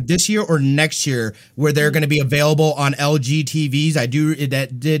point in time this year or next year, where they're going to be available on LG TVs.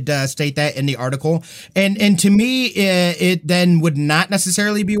 That did state that in the article. And to me, it then would not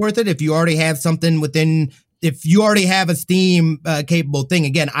necessarily be worth it if you already have something if you already have a Steam capable thing.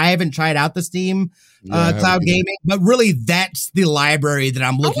 Again, I haven't tried out the Steam cloud gaming, but really that's the library that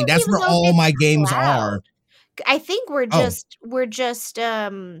I'm looking. That's where all my games are. I think we're just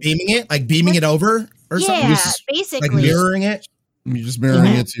beaming it over or something. Basically like mirroring it. You're just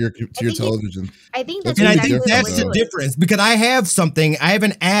mirroring it to your television. I think that's the difference, because I have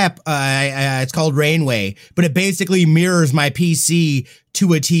an app. It's called Rainway, but it basically mirrors my PC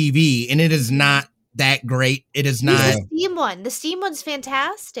to a TV, and it is not that great. It is not the Steam one. The Steam one's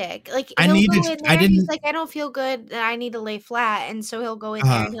fantastic. Like he's like, I don't feel good. I need to lay flat, and so he'll go in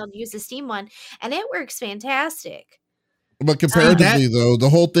there and he'll use the Steam one, and it works fantastic. But comparatively, though, the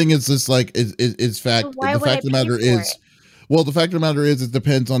whole thing is just like it's fact. So the fact of the matter is. Well, the fact of the matter is, it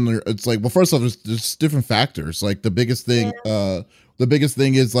depends on it's like, well, first off, there's different factors. Like the biggest thing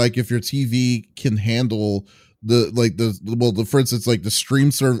is like if your TV can handle for instance, like the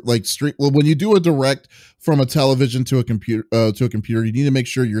stream when you do a direct from a television to a computer, you need to make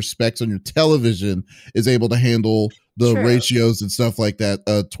sure your specs on your television is able to handle the ratios and stuff like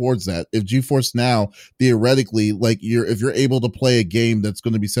that towards that. If GeForce Now, theoretically, like if you're able to play a game that's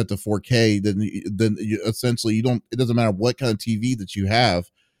going to be set to 4K, then essentially it doesn't matter what kind of TV that you have.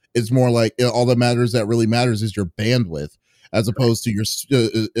 It's more like all that really matters is your bandwidth. as opposed to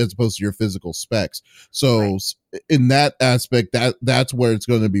your physical specs. So in that aspect, that's where it's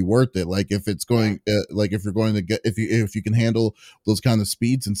going to be worth it. Like if it's going, like if you're going to get, if you can handle those kind of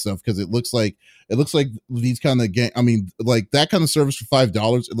speeds and stuff, because it looks like these kind of game. I mean, like that kind of service for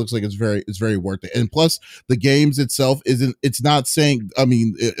 $5, it looks like it's very worth it. And plus, the games itself it's not saying. I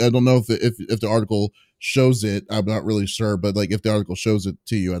mean, I don't know if the article shows it. I'm not really sure, but like if the article shows it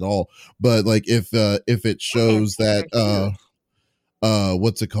to you at all, but like if it shows that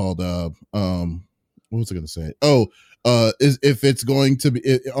what's it called what was I going to say? Is if it's going to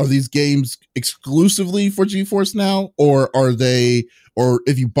be, are these games exclusively for GeForce Now, or are they, or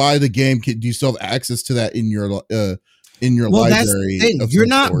if you buy the game, do you still have access to that in your library? That's the thing. You're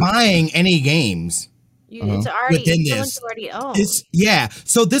not buying any games. It's already within this. Already owned.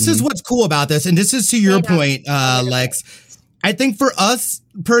 So this is what's cool about this, and this is to your point, Lex. I think for us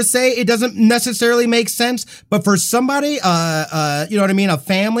per se, it doesn't necessarily make sense, but for somebody, you know what I mean, a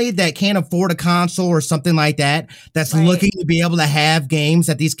family that can't afford a console or something like that, that's looking to be able to have games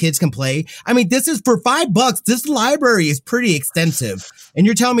that these kids can play. I mean, this is for $5. This library is pretty extensive, and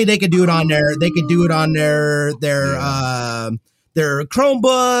you're telling me they could do it on their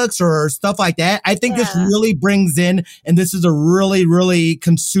Chromebooks or stuff like that. I think this really brings in, and this is a really, really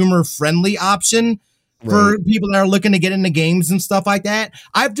consumer friendly option for people that are looking to get into games and stuff like that.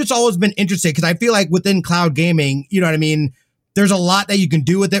 I've just always been interested because I feel like within cloud gaming, you know what I mean? There's a lot that you can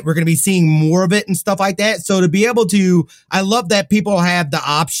do with it. We're going to be seeing more of it and stuff like that. So to be able to, I love that people have the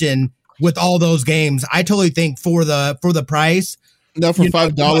option with all those games. I totally think for the price. Now for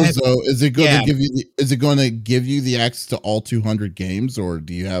 $5 though, is it going to give you? Is it going to give you the access to all 200 games, or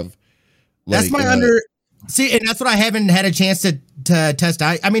do you have? Like, that's my See, and that's what I haven't had a chance to test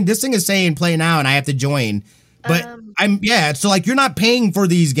out. I mean, this thing is saying play now, and I have to join. But so like you're not paying for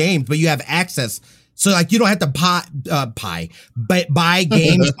these games, but you have access. So like you don't have to buy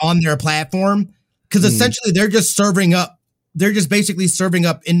games on their platform, because essentially they're just serving up. They're just basically serving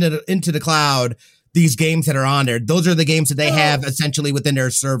up into the cloud these games that are on there. Those are the games that they have essentially within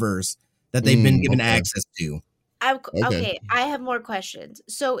their servers that they've been given access to. Okay, I have more questions.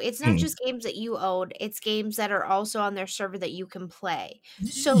 So it's not just games that you own, it's games that are also on their server that you can play.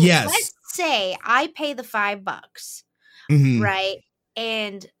 So let's say I pay the $5, right?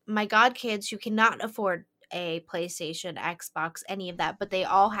 And my godkids who cannot afford a PlayStation, Xbox, any of that, but they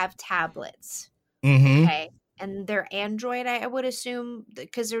all have tablets. Okay. And they're Android, I would assume,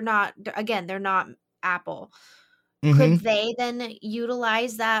 because they're not Apple. Could they then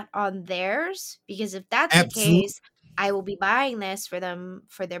utilize that on theirs? Because if that's the case, I will be buying this for them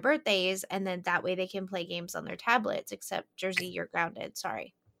for their birthdays, and then that way they can play games on their tablets. Except Jersey, you're grounded.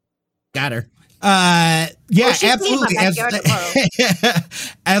 Sorry. Got her. Absolutely.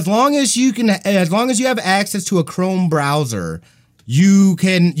 As long as you have access to a Chrome browser, you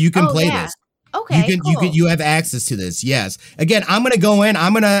can play this. Okay, you have access to this. Yes. Again, I'm gonna go in.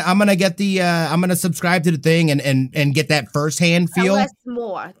 I'm gonna get the. I'm gonna subscribe to the thing and get that firsthand feel.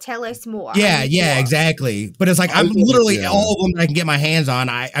 Tell us more. Yeah, exactly. But it's like I'm literally all of them that I can get my hands on.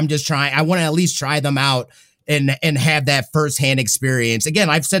 I'm just trying. I want to at least try them out and have that firsthand experience. Again,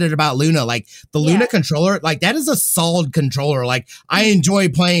 I've said it about Luna. Like the Luna controller, like that is a solid controller. Like I enjoy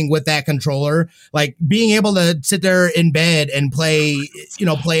playing with that controller. Like being able to sit there in bed and play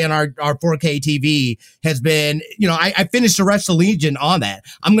on our 4K TV has been, I finished the rest of Legion on that.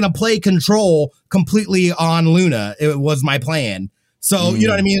 I'm gonna play Control completely on Luna. It was my plan. So, you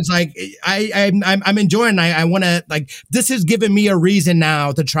know what I mean? It's like, I'm enjoying, I want to, like, this has given me a reason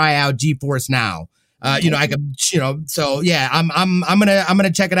now to try out GeForce Now. I could, so yeah, I'm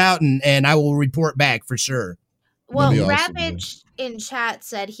gonna check it out and I will report back for sure. Well, awesome, Ravage in chat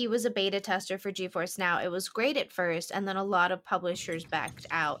said he was a beta tester for GeForce Now. It was great at first, and then a lot of publishers backed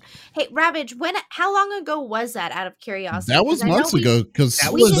out. Hey, Ravage, how long ago was that? Out of curiosity, that was months ago. Because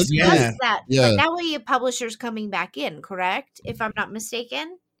that was that. But now we have publishers coming back in, correct? If I'm not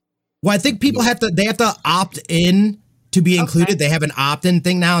mistaken. Well, I think people have to opt in to be included. They have an opt-in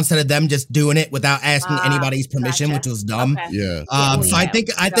thing now instead of them just doing it without asking anybody's permission, which was dumb. Yeah. So I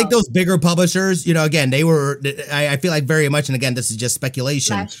think those bigger publishers, again, they were, I feel like very much, and again, this is just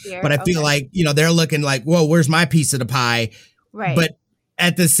speculation, but I feel like, they're looking like, whoa, where's my piece of the pie? Right. But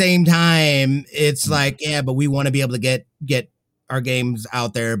at the same time, it's like, yeah, but we want to be able to get our games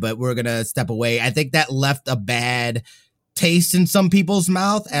out there, but we're going to step away. I think that left a bad taste in some people's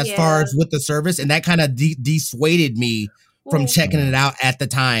mouth as far as with the service, and that kind of dissuaded me from checking it out at the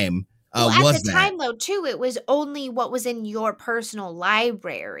time. Well, at was the that. time, though, too, it was only what was in your personal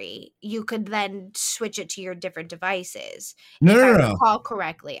library. You could then switch it to your different devices, No, if I no, no. recall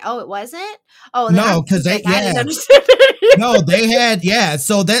correctly. Oh, it wasn't? Oh, then No, I'm because stupid. they, I didn't yeah. understand. No, they had, yeah.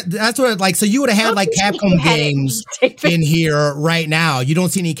 So that's what, like, so you would have had like Capcom games in here right now. You don't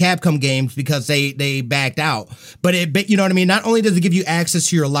see any Capcom games because they backed out. But you know what I mean? Not only does it give you access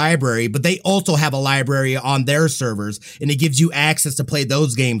to your library, but they also have a library on their servers, and it gives you access to play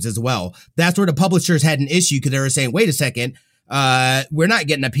those games as well. That's where the publishers had an issue, because they were saying, wait a second, we're not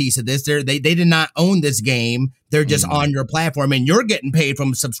getting a piece of this. They did not own this game. They're just on your platform, and you're getting paid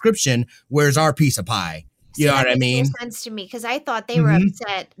from a subscription. Where's our piece of pie? You know what I mean? Makes no sense to me, because I thought they were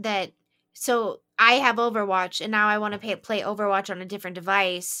upset that, so I have Overwatch and now I want to play Overwatch on a different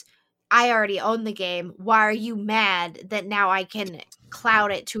device. I already own the game. Why are you mad that now I can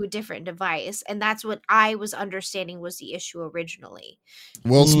cloud it to a different device? And that's what I was understanding was the issue originally.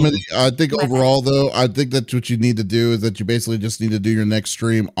 Well, Smitty, I think overall, though, I think that what you need to do is that you basically just need to do your next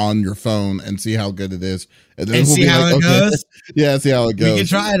stream on your phone and see how good it is. And then see how it goes? Yeah, see how it goes. We can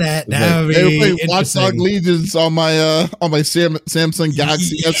try that. That would be interesting. Watch Dogs Legions on my Samsung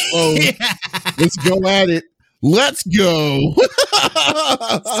Galaxy S phone. Let's go at it. Let's go.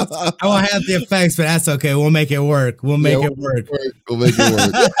 I won't have the effects, but that's okay. We'll make it work. We'll make it work. We'll make it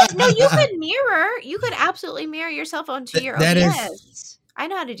work. No, you could mirror. You could absolutely mirror yourself onto your OBS. I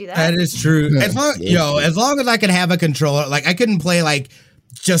know how to do that. That is true. As long as I can have a controller, like I couldn't play like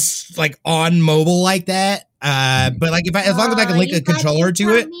just like on mobile like that. But like as long as I can link a controller to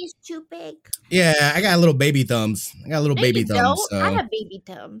it. Too big. Yeah, I got little baby thumbs. I got little baby thumbs. So. I have baby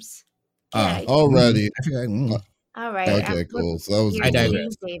thumbs. Already. All right. Okay, cool. So that was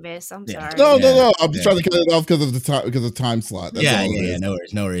Davis. I'm sorry. No. I'm just trying to cut it off because of the time slot. That's No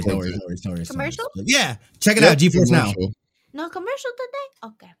worries. Commercial? Yeah, check it out. GeForce Now. No commercial today?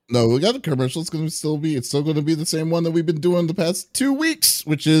 Okay. No, we got a commercial. It's still going to be the same one that we've been doing the past 2 weeks,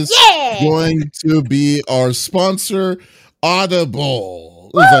 which is going to be our sponsor,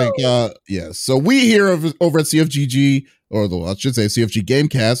 Audible. So we here over at CFGG, I should say CFG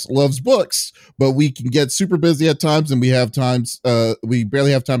GameCast, loves books, but we can get super busy at times, and we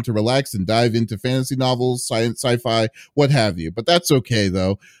barely have time to relax and dive into fantasy novels, science, sci-fi, what have you. But that's okay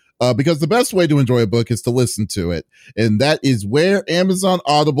though. Because the best way to enjoy a book is to listen to it. And that is where Amazon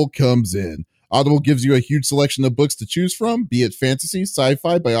Audible comes in. Audible gives you a huge selection of books to choose from, be it fantasy,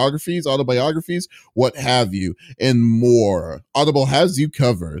 sci-fi, biographies, autobiographies, what have you, and more. Audible has you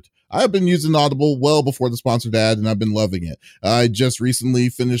covered. I have been using Audible well before the sponsored ad, and I've been loving it. I just recently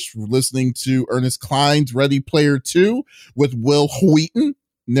finished listening to Ernest Cline's Ready Player 2 with Will Wheaton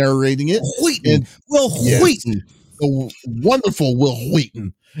narrating it. Will Wheaton. The wonderful Will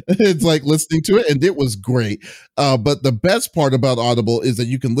Wheaton. It's like listening to it, and it was great. But the best part about Audible is that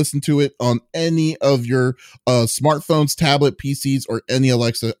you can listen to it on any of your smartphones, tablet, PCs, or any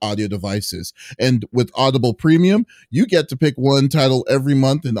Alexa audio devices. And with Audible Premium, you get to pick one title every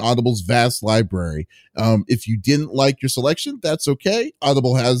month in Audible's vast library. If you didn't like your selection, that's okay.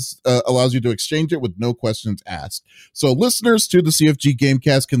 Audible allows you to exchange it with no questions asked. So listeners to the CFG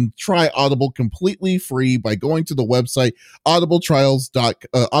Gamecast can try Audible completely free by going to the website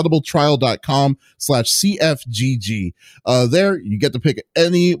audibletrial.com/CFGG. There you get to pick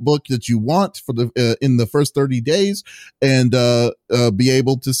any book that you want for in the first 30 days and be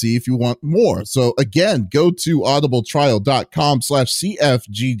able to see if you want more. So again, go to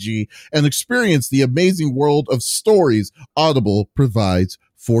audibletrial.com/CFGG and experience the amazing world of stories Audible provides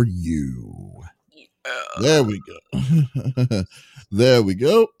for you. There we go. There we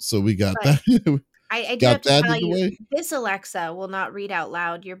go. So we got that. I do have to tell you, this Alexa will not read out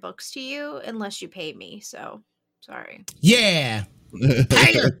loud your books to you unless you pay me. So, sorry. Yeah.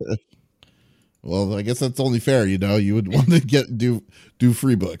 Well, I guess that's only fair. You would want to do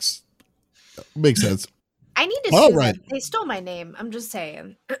free books. Makes sense. I need to sue them. They stole my name. I'm just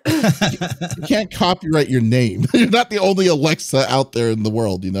saying. You can't copyright your name. You're not the only Alexa out there in the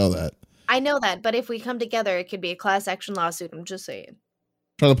world. You know that. I know that, but if we come together, it could be a class action lawsuit. I'm just saying.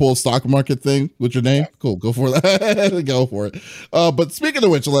 Trying to pull a stock market thing with your name? Cool, go for that. Go for it. But speaking of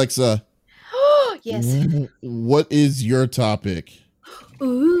which, Alexa. Yes. What is your topic?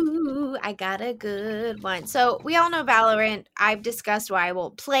 Ooh, I got a good one. So we all know Valorant. I've discussed why I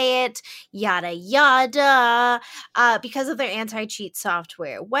won't play it, yada, yada, because of their anti-cheat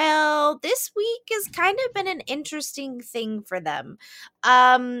software. Well, this week has kind of been an interesting thing for them.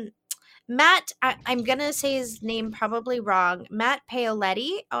 Matt, I'm going to say his name probably wrong. Matt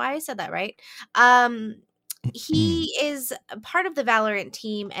Paoletti. Oh, I said that right. he is a part of the Valorant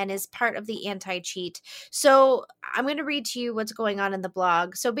team and is part of the anti-cheat. So I'm going to read to you what's going on in the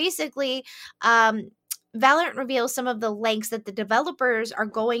blog. So basically, Valorant reveals some of the lengths that the developers are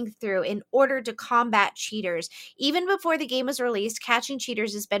going through in order to combat cheaters. Even before the game was released, catching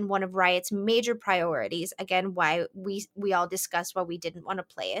cheaters has been one of Riot's major priorities. Again, why we all discussed why we didn't want to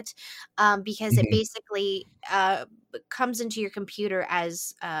play it, because it basically comes into your computer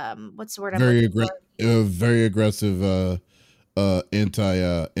as what's the word I'm Very looking for? very aggressive anti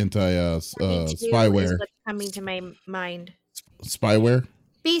Is spyware. what's coming to my mind. Spyware.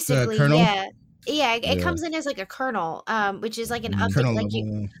 Basically, kernel? yeah. Yeah, it Yeah. comes in as like a kernel, which is like an update, Kernel like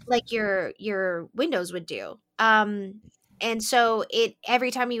level. like your Windows would do. And so it every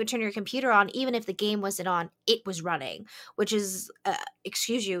time you would turn your computer on, even if the game wasn't on, it was running, which is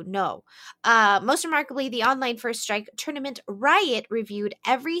excuse you, no. Most remarkably, the online First Strike tournament, Riot reviewed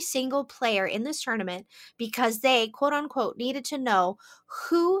every single player in this tournament because they, quote unquote, needed to know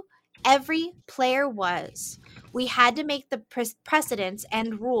who every player was. We had to make the precedents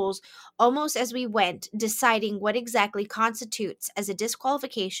and rules almost as we went, deciding what exactly constitutes as a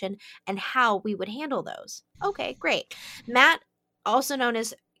disqualification and how we would handle those. Okay, great. Matt, also known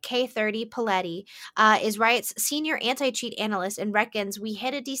as K30 Paletti, is Riot's senior anti-cheat analyst and reckons we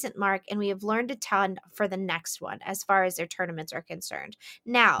hit a decent mark and we have learned a ton for the next one as far as their tournaments are concerned.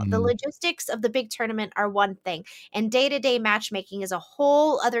 Now, the logistics of the big tournament are one thing, and day-to-day matchmaking is a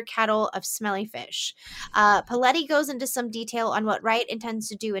whole other kettle of smelly fish. Paletti goes into some detail on what Riot intends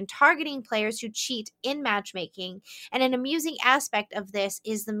to do in targeting players who cheat in matchmaking, and an amusing aspect of this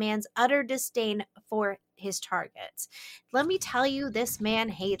is the man's utter disdain for his targets. Let me tell you, this man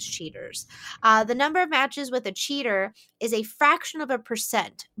hates cheaters. The number of matches with a cheater is a fraction of a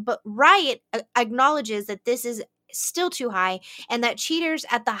percent, but Riot acknowledges that this is still too high and that cheaters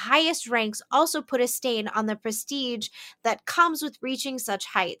at the highest ranks also put a stain on the prestige that comes with reaching such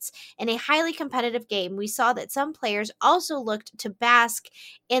heights. In a highly competitive game, we saw that some players also looked to bask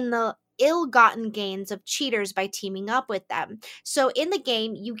in the ill-gotten gains of cheaters by teaming up with them. So in the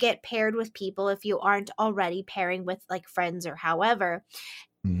game, you get paired with people if you aren't already pairing with like friends or however.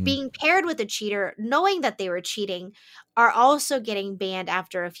 Being paired with a cheater, knowing that they were cheating, are also getting banned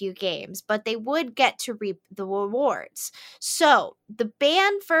after a few games, but they would get to reap the rewards. So the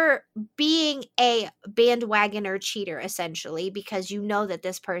ban for being a bandwagoner cheater, essentially, because you know that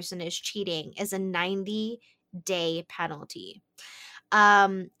this person is cheating, is a 90-day penalty.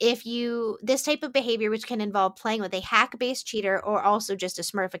 This type of behavior, which can involve playing with a hack-based cheater or also just a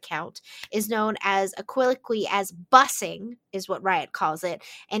Smurf account, is known as colloquially as bussing, is what Riot calls it,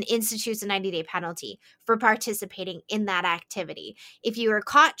 and institutes a 90-day penalty for participating in that activity. If you are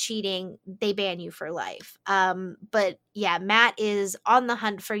caught cheating, they ban you for life. But yeah, Matt is on the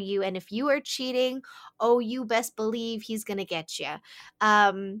hunt for you, and if you are cheating, oh, you best believe he's gonna get you.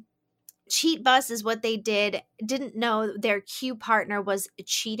 Cheat bus is what they didn't know their queue partner was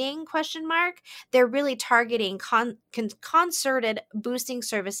cheating ? They're really targeting concerted boosting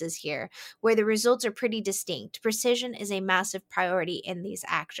services here, where the results are pretty distinct. Precision is a massive priority in these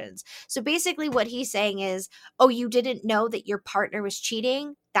actions. So basically what he's saying is, oh, you didn't know that your partner was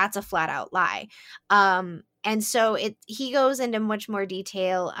cheating? That's a flat out lie. And so he goes into much more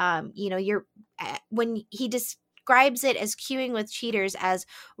detail. When he describes it as queuing with cheaters as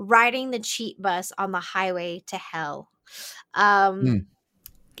riding the cheat bus on the highway to hell. That's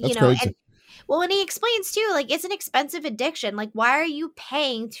crazy. And he explains too, like, it's an expensive addiction. Like, why are you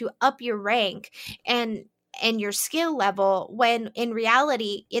paying to up your rank and your skill level when in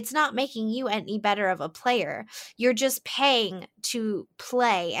reality it's not making you any better of a player? You're just paying to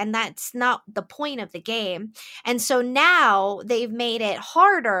play, and that's not the point of the game. And so now they've made it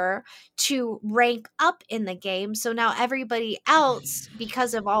harder to rank up in the game, so now everybody else,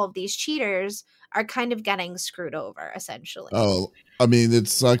 because of all of these cheaters, are kind of getting screwed over, essentially. Oh, I mean, it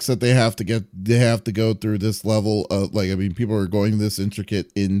sucks that they have to go through this level of, like, I mean, people are going this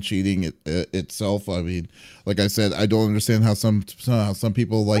intricate in cheating itself. I mean, like I said, I don't understand how some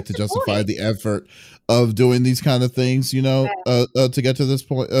people like to justify the effort of doing these kind of things, you know, to get to this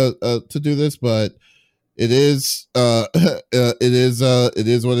point, to do this, but it is it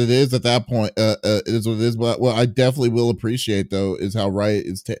is what it is at that point. It is what it is. But what I definitely will appreciate though is how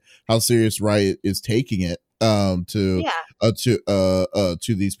how serious Riot is taking it to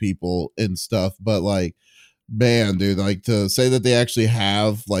these people and stuff. But like, man, dude, like, to say that they actually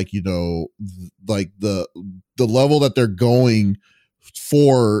have, like, you know, like the level that they're going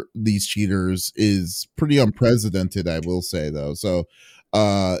for these cheaters is pretty unprecedented, I will say, though. So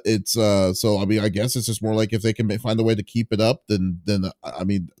It's so I mean, I guess it's just more like if they can find a way to keep it up, then I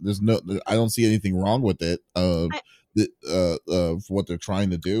mean, I don't see anything wrong with it. What they're trying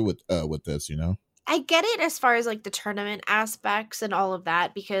to do with this, you know. I get it as far as like the tournament aspects and all of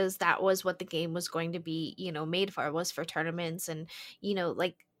that, because that was what the game was going to be, made for, was for tournaments. And,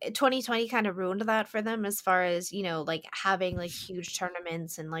 like 2020 kind of ruined that for them as far as, like having like huge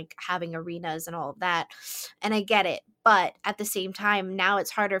tournaments and like having arenas and all of that. And I get it. But at the same time, now it's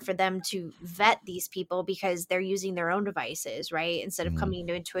harder for them to vet these people because they're using their own devices, right? Instead of coming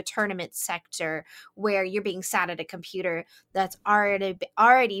into a tournament sector where you're being sat at a computer that's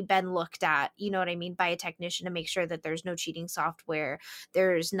already been looked at, you know what I mean, by a technician to make sure that there's no cheating software,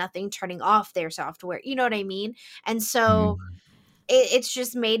 there's nothing turning off their software, you know what I mean? And so it's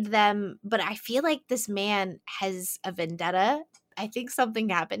just made them, but I feel like this man has a vendetta. I think something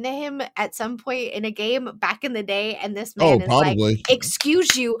happened to him at some point in a game back in the day, and this man is probably. like,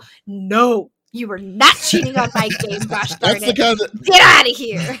 excuse you, no, you were not cheating on my game, gosh darn it. Get out of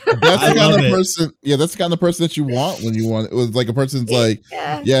here. That's the kind of person, that's the kind of person that you want when you want, it was like a person's like,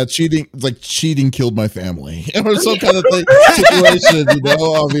 cheating, it's like cheating killed my family, or some kind of situation, you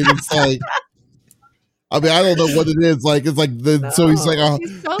know? I mean, it's like, I don't know what it is. Like, it's like so he's like,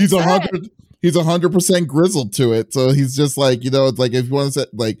 he's 100% grizzled to it. So he's just like, it's like, if you want to set,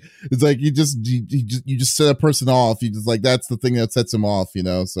 like, it's like, you just set a person off. You just like, that's the thing that sets him off,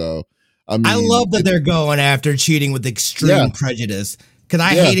 So, I mean, I love that they're going after cheating with extreme prejudice. Cause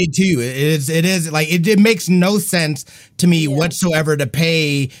I hate it too. It is like, it makes no sense to me whatsoever to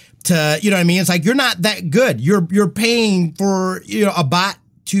pay to, you know what I mean? It's like, you're not that good. You're paying for, a bot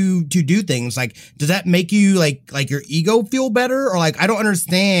to do things. Like, does that make you like your ego feel better? Or like, I don't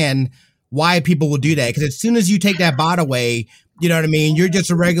understand why people will do that. Because as soon as you take that bot away, you know what I mean? You're just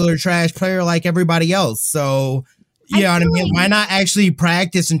a regular trash player like everybody else. So, you know what I mean? Why not actually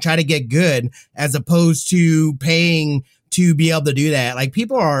practice and try to get good as opposed to paying to be able to do that? Like,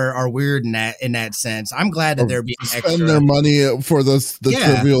 people are weird in that sense. I'm glad that they're being extra. Spend their money for the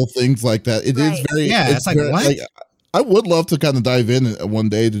trivial things like that. It is very, it's like, what? Like, I would love to kind of dive in one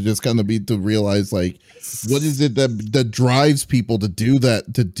day to just kind of to realize, like, what is it that drives people to do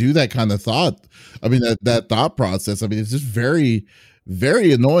that kind of thought? I mean, that thought process. I mean, it's just very,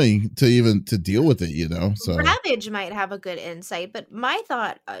 very annoying to deal with it, So Ravage might have a good insight, but my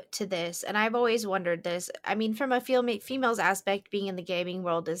thought to this, and I've always wondered this, I mean, from a female's aspect, being in the gaming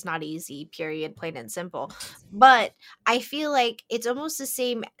world is not easy, period, plain and simple. But I feel like it's almost the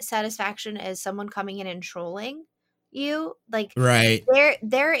same satisfaction as someone coming in and trolling you, like, right,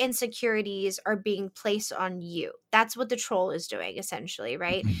 their insecurities are being placed on you. That's what the troll is doing, essentially,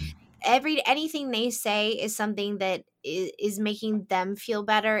 right? Anything they say is something that is making them feel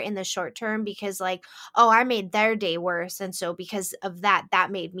better in the short term, because like, oh, I made their day worse, and so because of that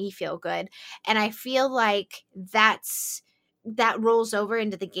made me feel good. And I feel like that rolls over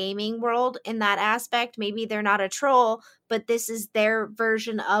into the gaming world in that aspect. Maybe they're not a troll, but this is their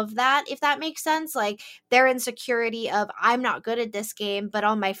version of that, if that makes sense. Like, their insecurity of, I'm not good at this game, but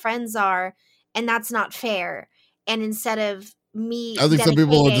all my friends are, and that's not fair. And instead of me, I think some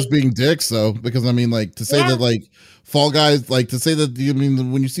people are just being dicks, though, because I mean, like, to say that, like, Fall Guys, like, to say that, I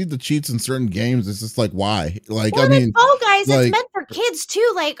mean, when you see the cheats in certain games, it's just like, why? Like, I mean, Fall Guys, like, it's meant for kids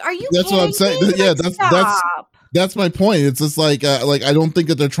too. Like, are you? That's what I'm saying. Yeah, that's my point. It's just like I don't think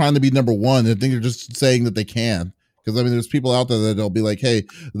that they're trying to be number one. I think they're just saying that they can. Because I mean, there's people out there that they'll be like, "Hey,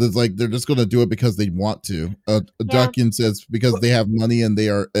 there's like they're just going to do it because they want to." Duckin says because they have money and they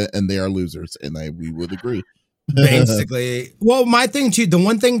are losers, and we would agree. Basically, well, my thing too. The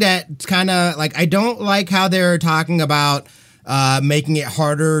one thing that kind of like I don't like how they're talking about making it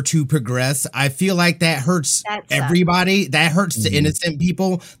harder to progress. I feel like that hurts everybody. That hurts the innocent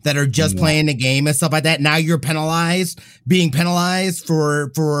people that are just playing the game and stuff like that. Now you're being penalized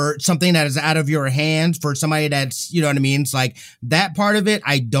for something that is out of your hands, for somebody that's, you know what I mean? It's like that part of it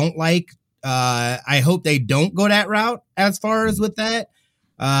I don't like. I hope they don't go that route as far as with that.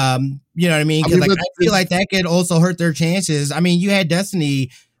 You know what I mean? Because I feel like that could also hurt their chances. I mean, you had Destiny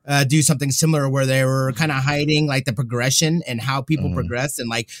do something similar where they were kind of hiding like the progression and how people progress. And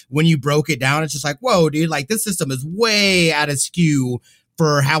like when you broke it down, it's just like, whoa, dude, like this system is way out of skew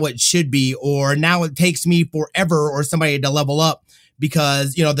for how it should be. Or now it takes me forever or somebody to level up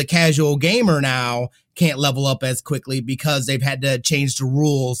because, you know, the casual gamer now can't level up as quickly because they've had to change the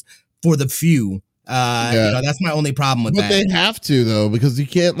rules for the few. You know, that's my only problem with that. But they have to though, because you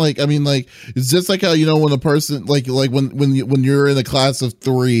can't it's just like how, you know, when a person like when you're in a class of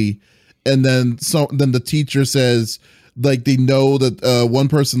 3 and then the teacher says like they know that one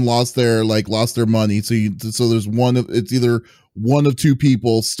person lost their money, so there's it's either one of two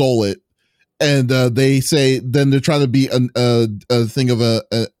people stole it. And they say, then they're trying to be a thing of a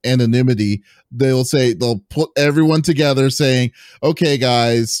anonymity. They'll put everyone together saying, okay,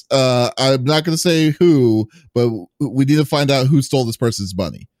 guys, I'm not going to say who, but we need to find out who stole this person's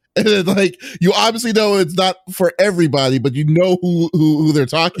money. And then, like, you obviously know it's not for everybody, but you know who they're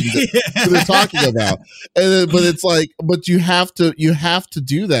talking who they're talking about. And then, but it's like, but you have to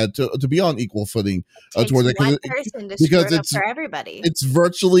do that to be on equal footing towards it, because it's for everybody. It's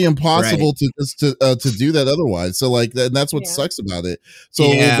virtually impossible to do that otherwise. So like, and that's what sucks about it. So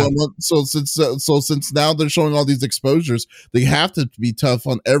since now they're showing all these exposures, they have to be tough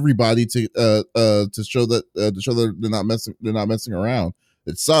on everybody to show that they're not messing around.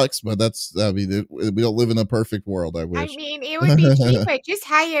 It sucks, but we don't live in a perfect world, I wish. I mean, it would be cheaper. Just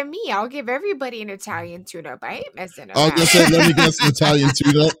hire me. I'll give everybody an Italian tune-up. I ain't messing around. I was going to say, let me guess, an Italian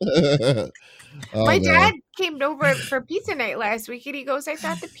tune-up. My dad came over for pizza night last week, and he goes, I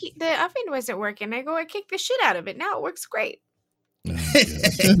thought the oven wasn't working. I go, I kicked the shit out of it. Now it works great.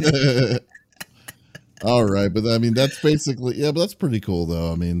 Oh, all right, but I mean that's basically but that's pretty cool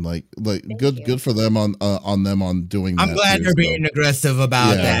though. I mean, like good for them on doing that. I'm glad they're being aggressive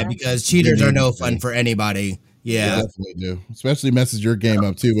about that, because cheaters are no fun for anybody. Yeah, they definitely do. Especially messes your game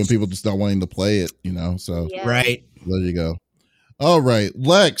up too when people just not wanting to play it, So right. There you go. All right,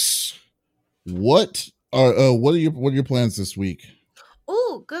 Lex, what are your plans this week?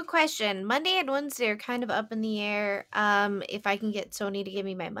 Oh, good question. Monday and Wednesday are kind of up in the air. If I can get Sony to give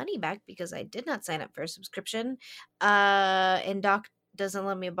me my money back, because I did not sign up for a subscription. And Doc doesn't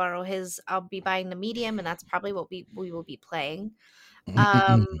let me borrow his. I'll be buying the medium, and that's probably what we will be playing.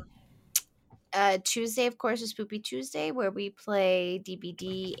 Tuesday, of course, is Poopy Tuesday, where we play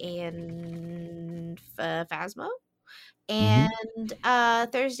DBD and Phasmo. And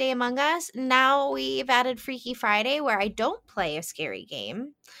Thursday, Among Us. Now we've added Freaky Friday, where I don't play a scary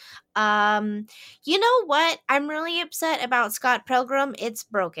game. You know what? I'm really upset about Scott Pilgrim. It's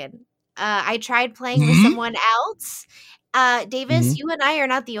broken. I tried playing with someone else. Davis, you and I are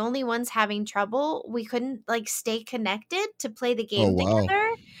not the only ones having trouble. We couldn't stay connected to play the game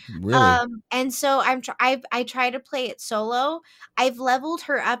together. Really? And so I try to play it solo. I've leveled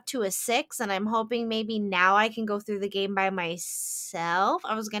her up to a 6, and I'm hoping maybe now I can go through the game by myself.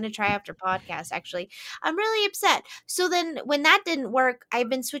 I was going to try after podcast, actually. I'm really upset. So then when that didn't work, I've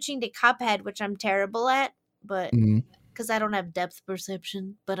been switching to Cuphead, which I'm terrible at, but because I don't have depth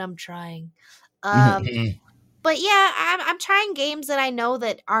perception, but I'm trying. But yeah, I'm trying games that I know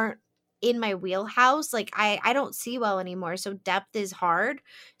that aren't in my wheelhouse. Like I don't see well anymore, so depth is hard.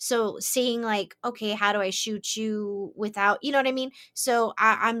 So seeing okay, how do I shoot you without, you know what I mean? So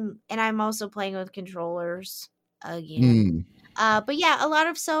I'm also playing with controllers again. But yeah, a lot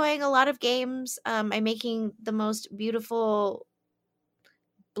of sewing, a lot of games. I'm making the most beautiful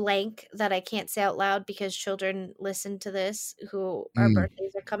blank that I can't say out loud because children listen to this who our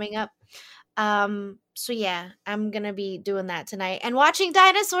birthdays are coming up. So yeah, I'm gonna be doing that tonight and watching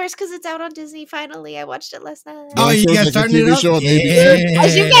Dinosaurs because it's out on Disney finally. I watched it last night. Oh, you guys starting it up?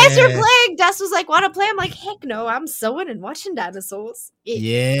 As you guys were playing, Dust was like, "Want to play?" I'm like, "Heck no, I'm sewing and watching Dinosaurs."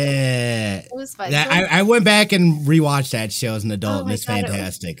 It was fun. I went back and rewatched that show as an adult, and it's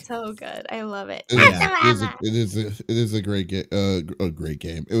fantastic. So good, I love it. It is a great game. A great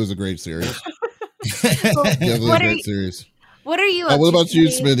game. It was a great series. Definitely a great series. What are you? What about you,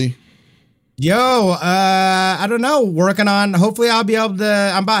 Smitty? Yo, I don't know. Working on. Hopefully, I'll be able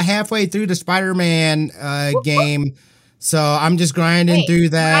to. I'm about halfway through the Spider-Man game, so I'm just grinding through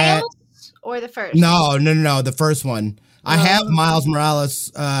that. Miles or the first? No, the first one. I have Miles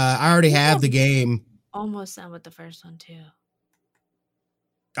Morales. I already have the game. Almost done with the first one too.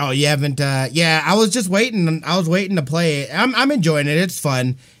 Oh, you haven't? Yeah, I was just waiting. I was waiting to play it. I'm enjoying it. It's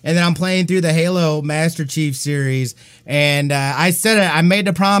fun. And then I'm playing through the Halo Master Chief series. And I said it. I made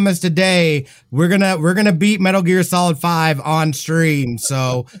the promise today. We're gonna beat Metal Gear Solid 5 on stream.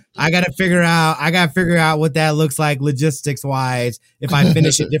 So I gotta figure out what that looks like logistics wise. If I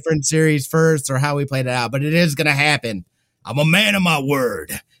finish a different series first or how we played it out. But it is gonna happen. I'm a man of my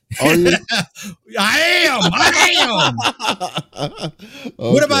word. Are you? I am.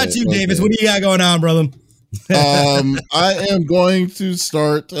 What about you, Davis? What do you got going on, brother? I am going to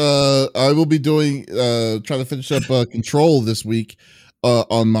start. I will be doing trying to finish up Control this week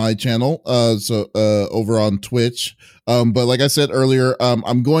on my channel. So over on Twitch. But like I said earlier,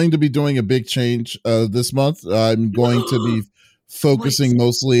 I'm going to be doing a big change this month. I'm going to be focusing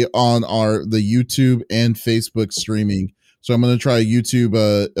mostly on the YouTube and Facebook streaming So I'm going to try YouTube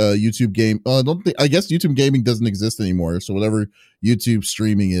game. I guess YouTube gaming doesn't exist anymore. So whatever YouTube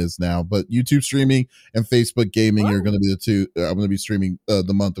streaming is now, but YouTube streaming and Facebook gaming are going to be the two. I'm going to be streaming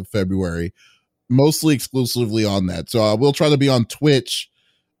the month of February, mostly exclusively on that. So I will try to be on Twitch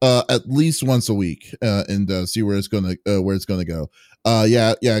at least once a week and see where it's gonna go.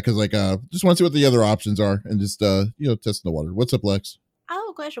 Because just want to see what the other options are and just testing the water. What's up, Lex?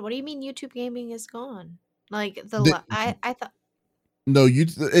 Oh, question. What do you mean YouTube gaming is gone? Like I thought. No,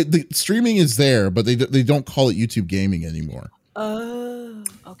 the streaming is there, but they don't call it YouTube gaming anymore. Oh,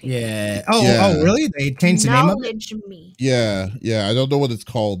 okay. Yeah. Oh, really? They changed the name of it? Me. Yeah. I don't know what it's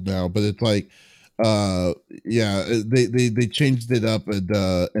called now, but it's like they changed it up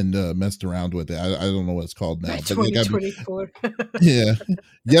and messed around with it. I don't know what it's called now. 2024. Yeah.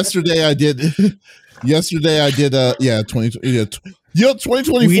 Yesterday I did 2024.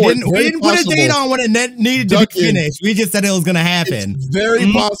 We didn't put a date on when it needed to be finished. We just said it was going to happen. It's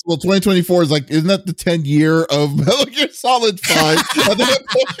very possible 2024 is isn't that the 10th year of Metal Gear Solid 5?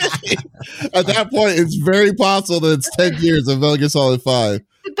 At that point, it's very possible that it's 10 years of Metal Gear Solid 5.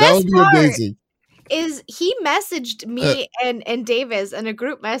 That would be amazing. Is he messaged me and Davies in a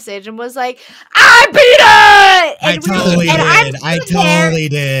group message and was like, I beat it! And I totally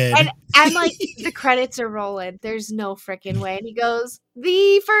did. And I'm like, the credits are rolling. There's no freaking way. And he goes,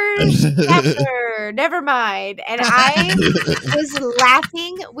 the first chapter, never mind. And I was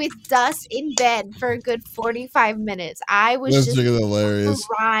laughing with dust in bed for a good 45 minutes. I was just hilarious.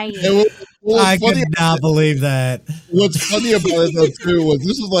 crying. I could not believe that. What's funny about it though too was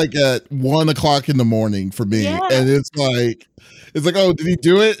this was at 1:00 in the morning for me, and it's like, oh, did he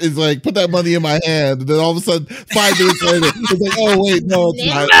do it? It's like, put that money in my hand, and then all of a sudden, 5 minutes later, it's like, oh wait, no, it's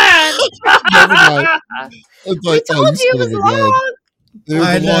not. Never mind. It's like, I told you it was long.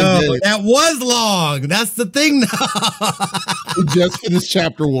 I know that was long. That's the thing. Now we just finished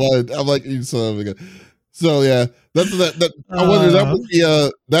chapter 1. I'm like, you son of a gun. So yeah, that's that. I wonder that would be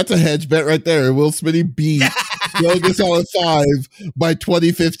that's a hedge bet right there. Will Smitty beat Metal Gear Solid 5 by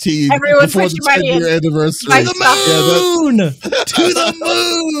 2015 before the 10-year anniversary? To the moon! To the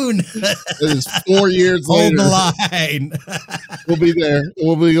moon! It is 4 years later. Hold the line. We'll be there.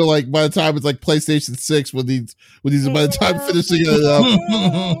 We'll be by the time it's PlayStation 6 when he's by the time finishing it up.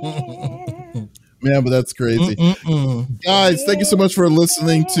 Man, but that's crazy. Guys, thank you so much for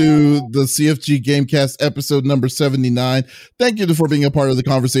listening to the CFG GameCast episode number 79. Thank you for being a part of the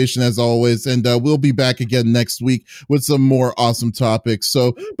conversation as always. And we'll be back again next week with some more awesome topics.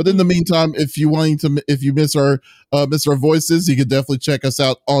 So, but in the meantime, if you miss our voices, you can definitely check us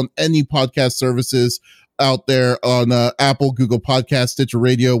out on any podcast services out there on Apple, Google Podcast, Stitcher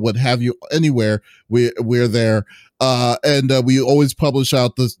Radio, what have you, anywhere we're there. And we always publish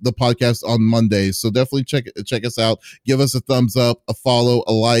out the podcast on Mondays. So definitely check us out. Give us a thumbs up, a follow,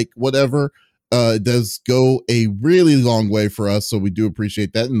 a like, whatever. It does go a really long way for us. So we do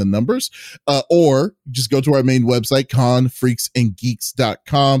appreciate that in the numbers. Or just go to our main website,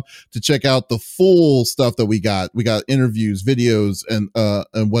 confreaksandgeeks.com, to check out the full stuff that we got. We got interviews, videos, and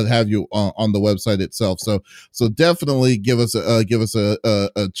what have you on the website itself. So definitely give us a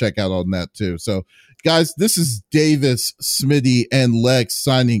check out on that too. So guys, this is Davis, Smitty, and Lex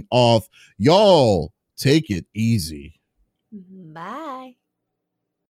signing off. Y'all take it easy. Bye.